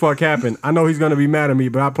out what the fuck happened. I know he's going to be mad at me,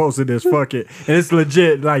 but I posted this. Fuck it. And it's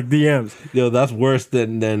legit, like, DMs. Yo, that's worse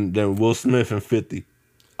than Will Smith and 50.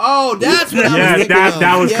 Oh, that's what I was thinking.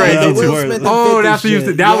 That was crazy the too. Will Smith and Oh, 50 that's what you shit.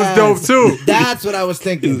 said. That was dope too. That's what I was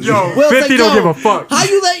thinking. Yo, Will's 50 don't give a fuck. How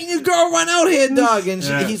you letting your girl run out here, dog? And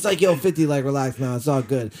he's like, yo, 50, like, relax now. It's all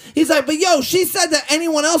good. He's like, but yo, she said that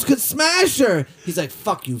anyone else could smash her. He's like,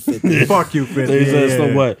 fuck you, 50. Fuck you, 50. So he says,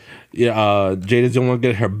 so what? Yeah, Jada's don't want to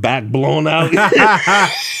get her back blown out.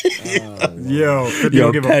 Yo, 50 Yo,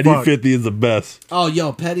 don't give a Petty fuck. 50 is the best. Oh,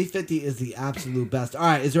 yo, Petty 50 is the absolute best. All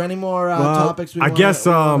right, is there any more topics? I guess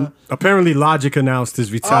apparently Logic announced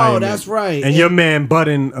his retirement. Oh, that's right. And your man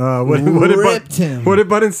Button, ripped him. What did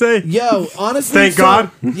Button say? Yo, honestly, Thank God.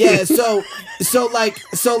 Yeah, so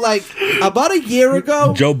like about a year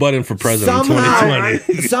ago, Joe Budden for president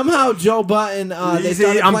 2020. somehow Joe Button. They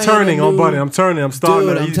started I'm playing turning a on new- Button. I'm turning. I'm starting.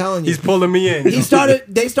 Dude, I'm telling you. He's pulling me in.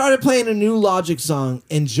 They started playing a new Logic song,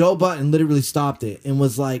 and Joe Button literally stopped it and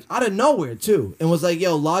was like, out of nowhere too, and was like,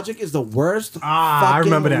 "Yo, Logic is the worst I fucking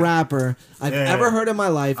remember that. rapper I've ever heard in my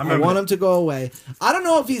life. I want him to go away. I don't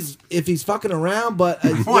know if he's fucking around, but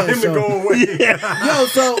want him to go away. Yo,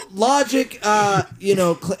 so Logic,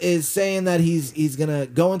 is saying that he's gonna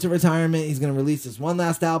go into retirement. He's gonna release this one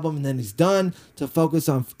last album, and then he's done to focus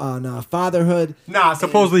on fatherhood. Nah,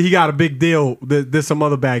 supposedly he got a big deal. There's some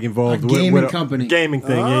other bag involved. A gaming with company. Gaming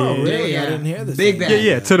thing. Oh, yeah. really? I didn't hear this. Big bag.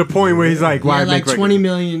 Yeah, to the point where he's like, why Yeah, make like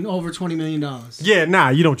records? over $20 million. Yeah, nah,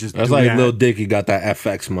 you don't just That's do like that. Lil Dicky got that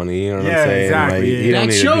FX money. You know what Yeah, I'm saying? exactly, Like, yeah. he don't That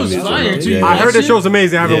need to show's do this fire, shit. too. Yeah. I heard that shit? show's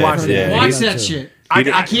amazing. I haven't Yeah, watched yeah. it. Watch me that too. shit. I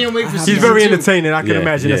I can't wait for He's season very 2. entertaining. I can Yeah,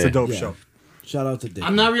 imagine that's a yeah. dope Yeah. show. Shout out to Dick.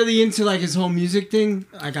 I'm not really into like his whole music thing.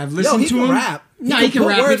 Like I've listened he to can him. rap. No, He he can can put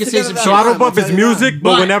rap. He words can say together some that shit. So I don't bump I'll his tell you music, that.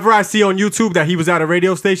 but But- whenever I see on YouTube that he was at a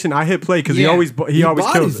radio station, I hit play because he Yeah. always He kills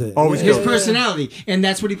bodies it. it. Always Yeah. His kills it. personality, and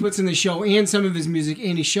that's what he puts in the show, and some of his music,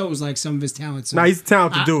 and he shows like some of his talents. So Nah, he's a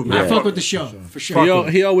talented dude, man. I fuck with the show for sure.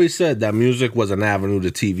 He always said that music was an avenue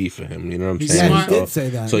to TV for him. You know what I'm He's saying? smart. He did say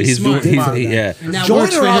that. So He's he's smart. doing. Smart. Yeah. And that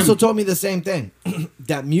works for Joyner him. also told me the same thing.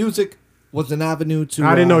 That music was an avenue to.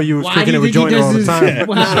 I didn't know you was Why kicking do it you with think he Joyner all the does time. his? It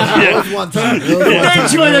was one time. It was one time.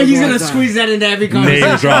 Joyner, It was he's one gonna time. squeeze that into every Name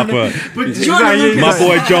conversation. dropper. But like- Joyner, he's My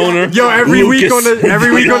boy Joner. Yo, every week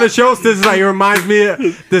Lucas. on the show, this is like it reminds me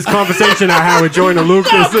of this conversation I had with Joyner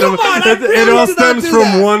Lucas. come on, I it really all did not stems do from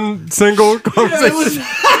that. one single conversation.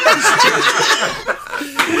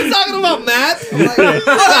 We're talking about Matt. I'm like,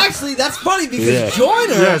 oh, actually, that's funny because Yeah.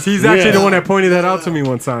 Joyner. Yes, he's actually Yeah. the one that pointed that out to me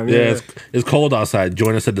one time. Yeah, it's cold outside.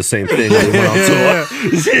 Joyner said the same thing when we went on tour.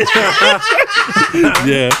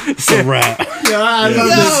 Yeah, it's a rap. I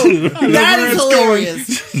love Yo, this. that where is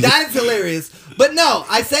it's hilarious. That is hilarious. But no,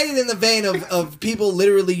 I say it in the vein of people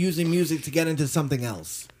literally using music to get into something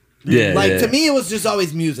else. Yeah, Like yeah. to me, it was just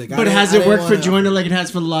always music. But has it worked for Joyner like it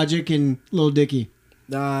has for Logic and Lil Dicky?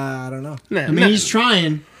 I don't know. Nah, I mean, he's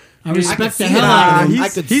trying. I respect see the it hell happening. out of him. I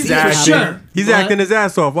could he's see it acting. happening. Sure, He's but- acting his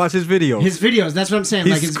ass off. Watch his videos. His videos. That's what I'm saying.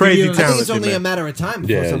 He's like his crazy videos. I think it's talented, only man. a matter of time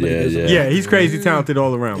before Yeah, somebody yeah, does it. Yeah, he's crazy talented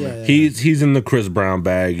all around, man. Yeah. He's in the Chris Brown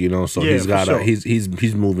bag, you know. So Yeah, he's for got sure.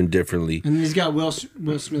 he's moving differently. And he's got Will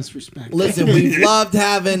Smith's respect. Listen, we've loved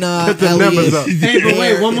having Put the numbers up. Elliot. Hey, but wait,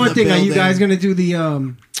 here one in more the thing. Are you building. guys gonna do the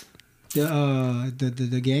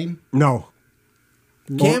game? No.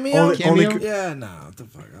 Cameo? Cameo? Yeah, no. What the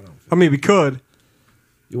fuck? I don't. I mean, we could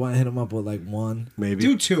You want to hit him up with like one? maybe.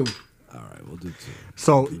 Do 2. All right, we'll do two.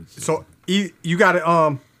 So you got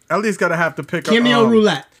to Elliot's got to have to pick Cameo up.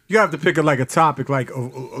 roulette. You have to pick a topic like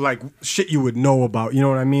shit you would know about. You know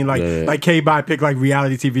what I mean? Like K-Bye pick like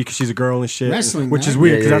reality TV because she's a girl and shit. Wrestling, which is right?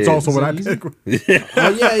 weird because that's also Is what I that pick. Oh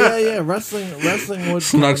yeah. Wrestling would.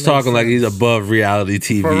 Snuck's talking like he's above reality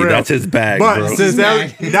TV. For real. That's his bag, But bro. since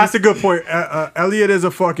that's a good point. Elliot is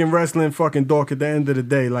a fucking wrestling fucking dork at the end of the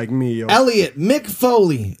day, like me, yo. Elliot, Mick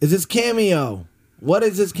Foley is his cameo. What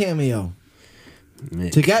is his cameo?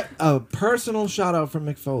 Mick. To get a personal shout out from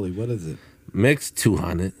Mick Foley, what is it? Mix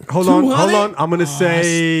 200. Hold on. 200? I'm gonna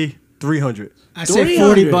say 300. I said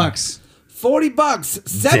 300. $40. $40,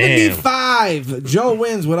 75. Joe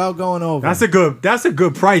wins without going over. That's a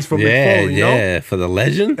good price for Yeah, McFoley, you know? yeah, for the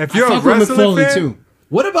legend. If you're I a fuck with wrestling McFoley fan, too.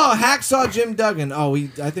 What about Hacksaw Jim Duggan? Oh,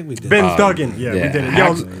 I think we did. Ben Duggan. Yeah, yeah, we did it.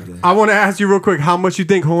 Hacks- Yo, I want to ask you real quick, how much you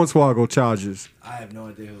think Hornswoggle charges? I have no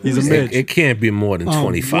idea. He's a midge. It can't be more than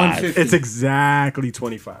 25. 150. It's exactly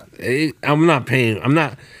 25. I'm not paying. I'm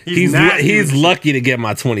not. He's He's nasty he's with shit. lucky to get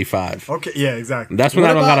my 25. Okay, yeah, exactly. That's when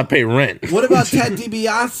What I don't about- gotta pay rent. What about Ted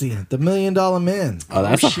DiBiase, the $1 Million Man? Oh,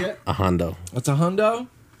 that's shit. a hundo. That's a hundo.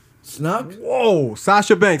 Snuck. Whoa,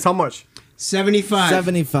 Sasha Banks, how much? 75.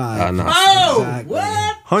 75. No. Oh, Exactly.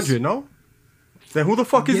 what? 100, no? Then who the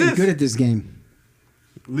fuck is Getting this? good at this game.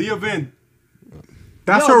 Leah Van.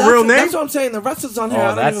 That's Yo, her real name? That's what I'm saying. The wrestlers on here, I Oh,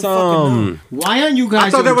 don't that's even fucking know. Why aren't you guys I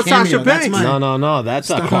thought that doing was cameo? Sasha That's Banks. my- No. That's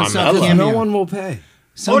a Stuck on South Carmella. Cameo. No one will pay.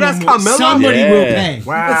 Someone that's will- Carmella? Somebody Yeah. will pay.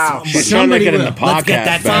 Wow. She's trying to Somebody get in the will. podcast. Let's get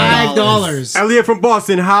that bag. $5. Elliot from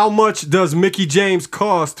Boston, how much does Mickey James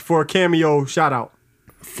cost for a cameo shout out?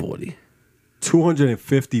 40.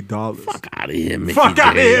 $250. Fuck out of here, Mickey. Fuck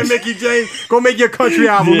out of here, James. Mickey James. Go make your country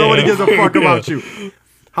album. Nobody gives a fuck about you.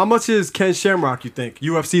 How much is Ken Shamrock, you think?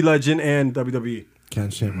 UFC legend and WWE. Ken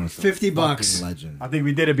Shamrock. $50. Legend. I think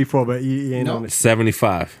we did it before, but he ain't Nope. on it.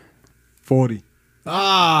 75. 40.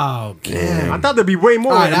 Oh, Ken. I thought there'd be way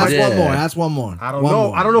more. All right, that's Yeah. one more. That's one more. I don't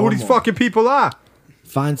know. I don't know who these fucking people are.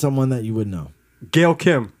 Find someone that you would know. Gail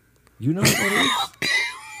Kim. You know what that is?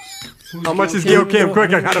 How much is Gail Kim?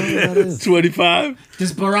 Quick, I gotta know who that pay. is. 25.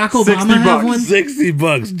 Does Barack 60 Obama have bucks. one?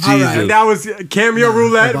 $60. Jesus. All right. And that was cameo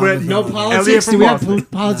roulette Obama's with No not. politics? Elliot Do from we have Boston.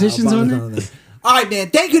 politicians on there? All right, man.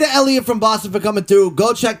 Thank you to Elliot from Boston for coming through.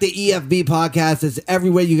 Go check the EFB podcast. It's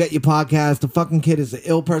everywhere you get your podcast. The fucking kid is an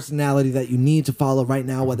ill personality that you need to follow right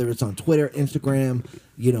now, whether it's on Twitter, Instagram,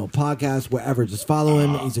 podcast, wherever. Just follow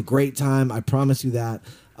him. He's a great time. I promise you that.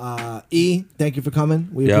 E, thank you for coming.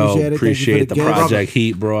 We Yo, appreciate it. appreciate Thank the you for the gift. Project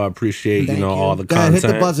Heat, bro. I appreciate, Thank all the Go ahead, content.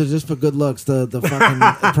 hit the buzzer just for good looks. The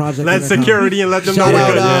fucking project. Let Intercom. security and let them know Shout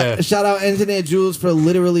we're out, good. shout out Engineer Jules for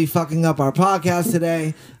literally fucking up our podcast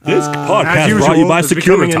today. This As podcast usual, brought you by it's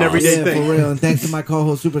becoming an Securitas. everyday Yeah, thing. for real. And thanks to my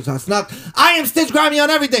co-host Superstar Snuck. I am Stitch Grimy on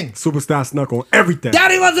everything. Superstar Snuck on everything.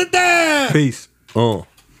 Daddy wasn't there. Peace.